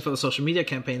 especially for the social media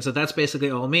campaign. So that's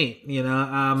basically all me, you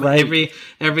know.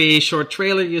 Every short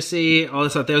trailer you see, all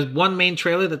this stuff. There's one main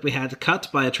trailer that we had cut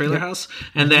by a trailer house,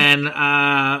 and then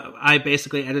I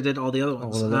basically edited all the other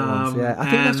ones. I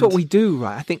think that's what we do,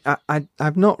 right? I think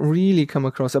I've not really come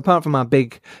across, apart from our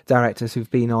big directors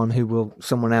who've been on,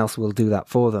 someone else will do that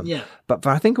for them. Yeah. But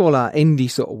I think all our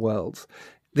indie sort of worlds,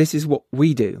 this is what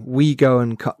we do. We go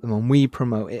and cut them, and we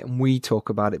promote it, and we talk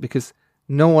about it, because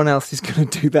no one else is going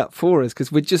to do that for us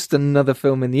because we're just another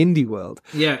film in the indie world.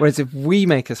 Yeah. Whereas if we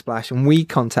make a splash and we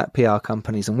contact PR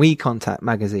companies and we contact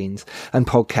magazines and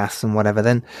podcasts and whatever,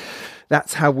 then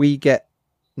that's how we get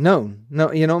known.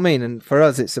 No, you know what I mean? And for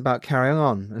us, it's about carrying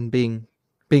on and being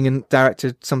a director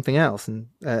of something else. And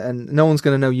no one's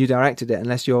going to know you directed it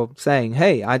unless you're saying,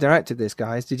 hey, I directed this,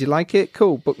 guys. Did you like it?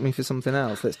 Cool. Book me for something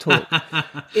else. Let's talk.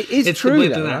 It's true,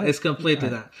 completely though, that. right? It's completely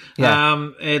that.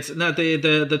 Yeah. It's not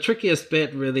the trickiest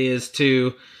bit really is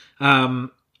to,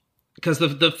 because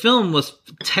the film was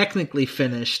technically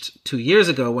finished 2 years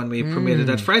ago when we premiered it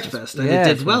at Fright Fest, and it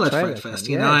did well at Fright Fest,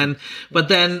 you know. But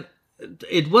then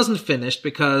it wasn't finished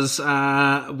because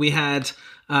we had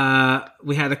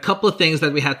a couple of things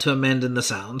that we had to amend in the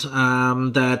sound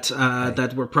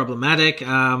that were problematic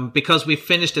because we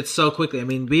finished it so quickly. I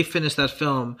mean, we finished that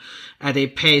film at a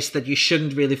pace that you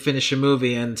shouldn't really finish a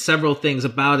movie, and several things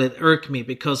about it irk me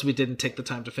because we didn't take the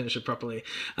time to finish it properly.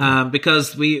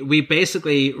 Because we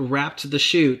basically wrapped the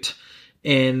shoot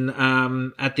in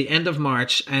at the end of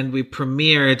March, and we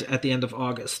premiered at the end of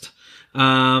August.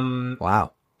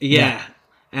 Wow. Yeah.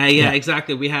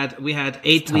 Exactly. We had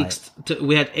 8 weeks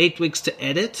to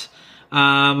edit.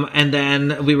 And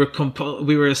then we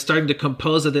were starting to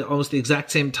compose at almost the exact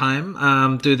same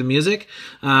time, do the music.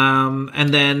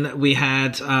 And then we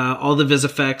had, all the vis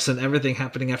effects and everything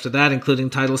happening after that,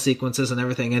 including title sequences and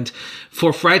everything. And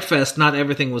for Fright Fest, not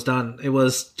everything was done. It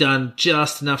was done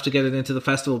just enough to get it into the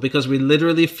festival because we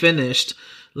literally finished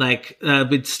we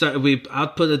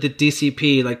outputted the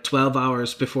DCP like 12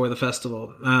 hours before the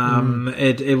festival.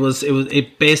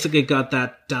 It basically got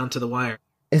that down to the wire.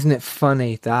 Isn't it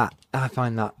funny that I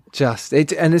find that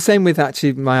and the same with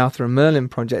actually my Arthur and Merlin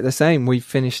project, the same. We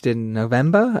finished in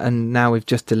November and now we've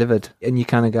just delivered, and you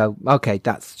kind of go, okay,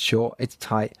 that's short, it's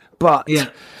tight. But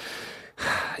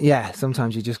yeah,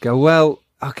 sometimes you just go, well,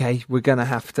 okay, we're going to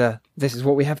have to, this is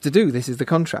what we have to do. This is the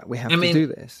contract. We have to do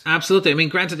this. Absolutely. I mean,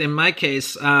 granted, in my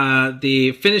case,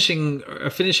 the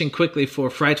finishing quickly for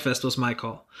Fright Fest was my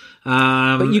call.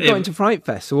 But you got into Fright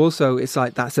Fest, so also it's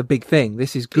like that's a big thing.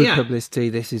 This is good publicity.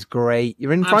 This is great.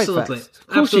 You're in Fright Fest. Of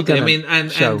course you're gonna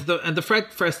and the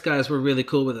Fright Fest guys were really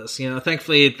cool with us. You know,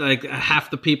 thankfully, like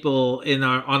half the people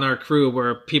on our crew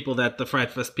were people that the Fright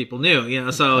Fest people knew. You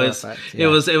know, so it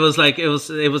was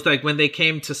like when they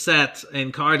came to set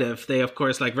in Cardiff, they of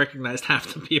course like recognized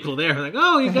half the people there. Like,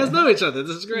 oh, you guys know each other.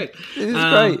 This is great. This is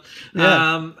great.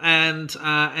 Yeah.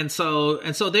 And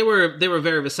so they were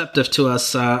very receptive to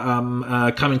us.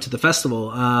 Coming to the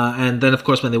festival, and then of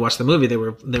course when they watched the movie, they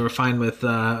were fine with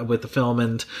the film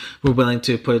and were willing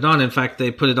to put it on. In fact,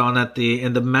 they put it on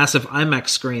in the massive IMAX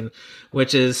screen,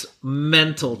 which is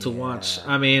mental to watch.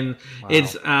 I mean,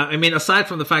 it's aside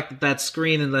from the fact that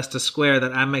screen in Leicester Square,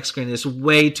 that IMAX screen is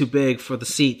way too big for the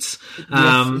seats.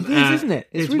 It is, isn't it?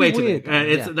 It's really way too weird. big.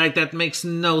 It's like that makes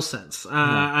no sense.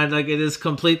 And like it is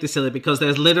completely silly because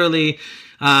there's literally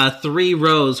 3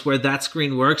 rows where that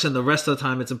screen works, and the rest of the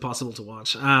time it's impossible to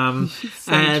watch.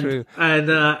 True.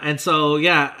 And so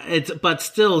but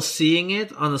still seeing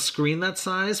it on a screen that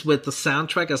size with the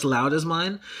soundtrack as loud as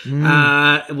mine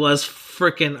was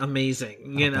freaking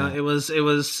amazing. You know, it was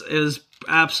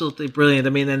absolutely brilliant.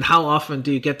 I mean, and how often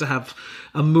do you get to have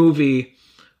a movie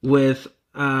with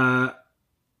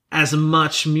as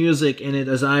much music in it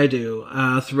as I do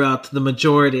throughout the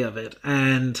majority of it,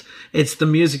 and it's the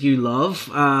music you love,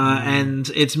 and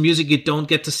it's music you don't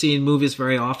get to see in movies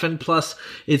very often. Plus,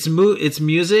 it's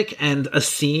music and a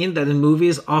scene that in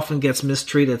movies often gets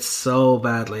mistreated so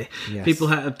badly. Yes. People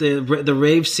have the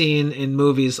rave scene in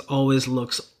movies always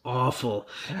looks awful.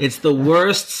 It's the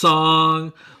worst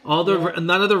song. None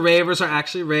of the ravers are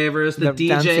actually ravers. The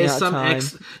DJ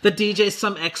is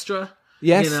some extra.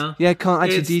 Yes. You know? Yeah, can't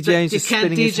actually DJ. Just you can't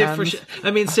spinning his DJ hands.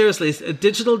 I mean, seriously,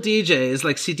 digital DJs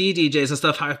like CD DJs and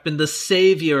stuff have been the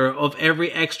savior of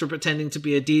every extra pretending to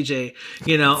be a DJ,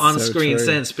 you know, on screen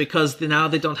since, because now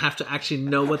they don't have to actually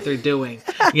know what they're doing,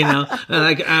 you know,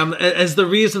 as the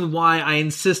reason why I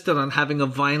insisted on having a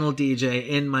vinyl DJ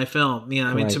in my film, you know,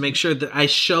 I mean, to make sure that I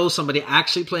show somebody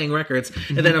actually playing records,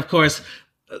 and then of course,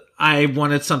 I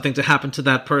wanted something to happen to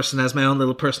that person as my own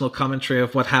little personal commentary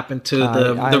of what happened to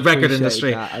the record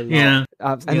industry. Yeah.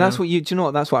 And that's what do you know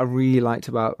what? That's what I really liked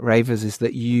about Ravers is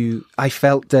that I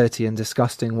felt dirty and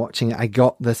disgusting watching it. I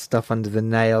got the stuff under the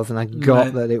nails, and I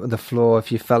got that the floor,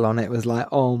 if you fell on it, was like,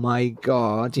 oh my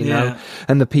God, you know,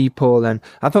 and the people. And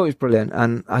I thought it was brilliant.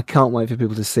 And I can't wait for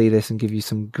people to see this and give you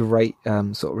some great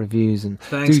sort of reviews. And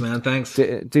thanks, man. Thanks.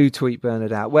 Do tweet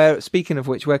Bernhard out. Speaking of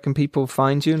which, where can people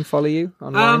find you and follow you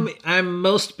online? I'm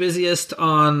most busiest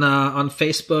on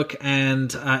Facebook and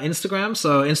Instagram.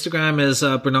 So Instagram is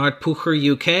Bernhard Pucher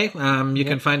UK. You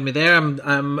can find me there.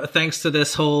 I'm thanks to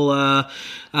this whole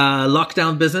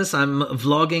lockdown business, I'm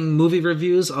vlogging movie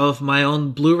reviews of my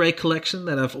own Blu-ray collection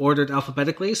that I've ordered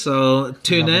alphabetically. So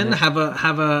tune in, have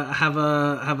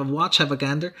a watch, have a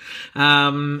gander.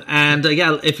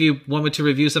 If you want me to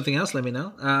review something else, let me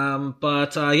know.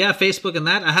 Facebook and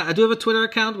that. I do have a Twitter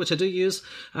account, which I do use.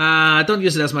 I don't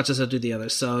use it as much as I do the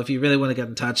others. So if you really want to get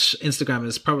in touch, Instagram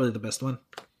is probably the best one.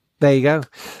 There you go.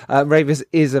 Ravers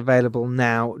is available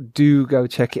now. Do go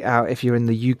check it out if you're in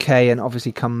the UK, and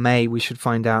obviously come May we should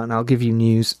find out, and I'll give you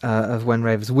news of when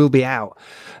Ravers will be out,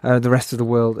 the rest of the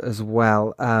world as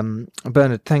well.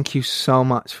 Bernhard, thank you so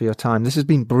much for your time. This has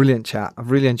been brilliant chat.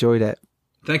 I've really enjoyed it.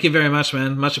 Thank you very much,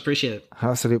 man. Much appreciated.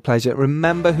 Absolute pleasure.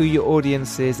 Remember who your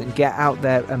audience is and get out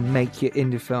there and make your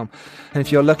indie film. And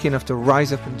if you're lucky enough to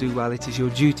rise up and do well, it is your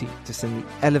duty to send the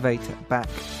elevator back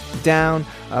down.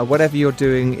 Whatever you're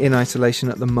doing in isolation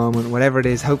at the moment, whatever it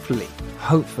is, hopefully,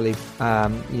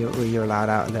 you're allowed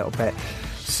out a little bit.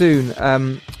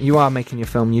 Soon, you are making your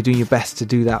film. You're doing your best to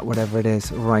do that, whatever it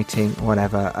is, writing,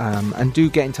 whatever. And do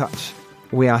get in touch.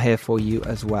 We are here for you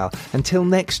as well. Until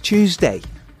next Tuesday.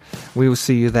 We will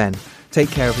see you then.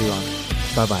 Take care, everyone.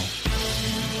 Bye-bye.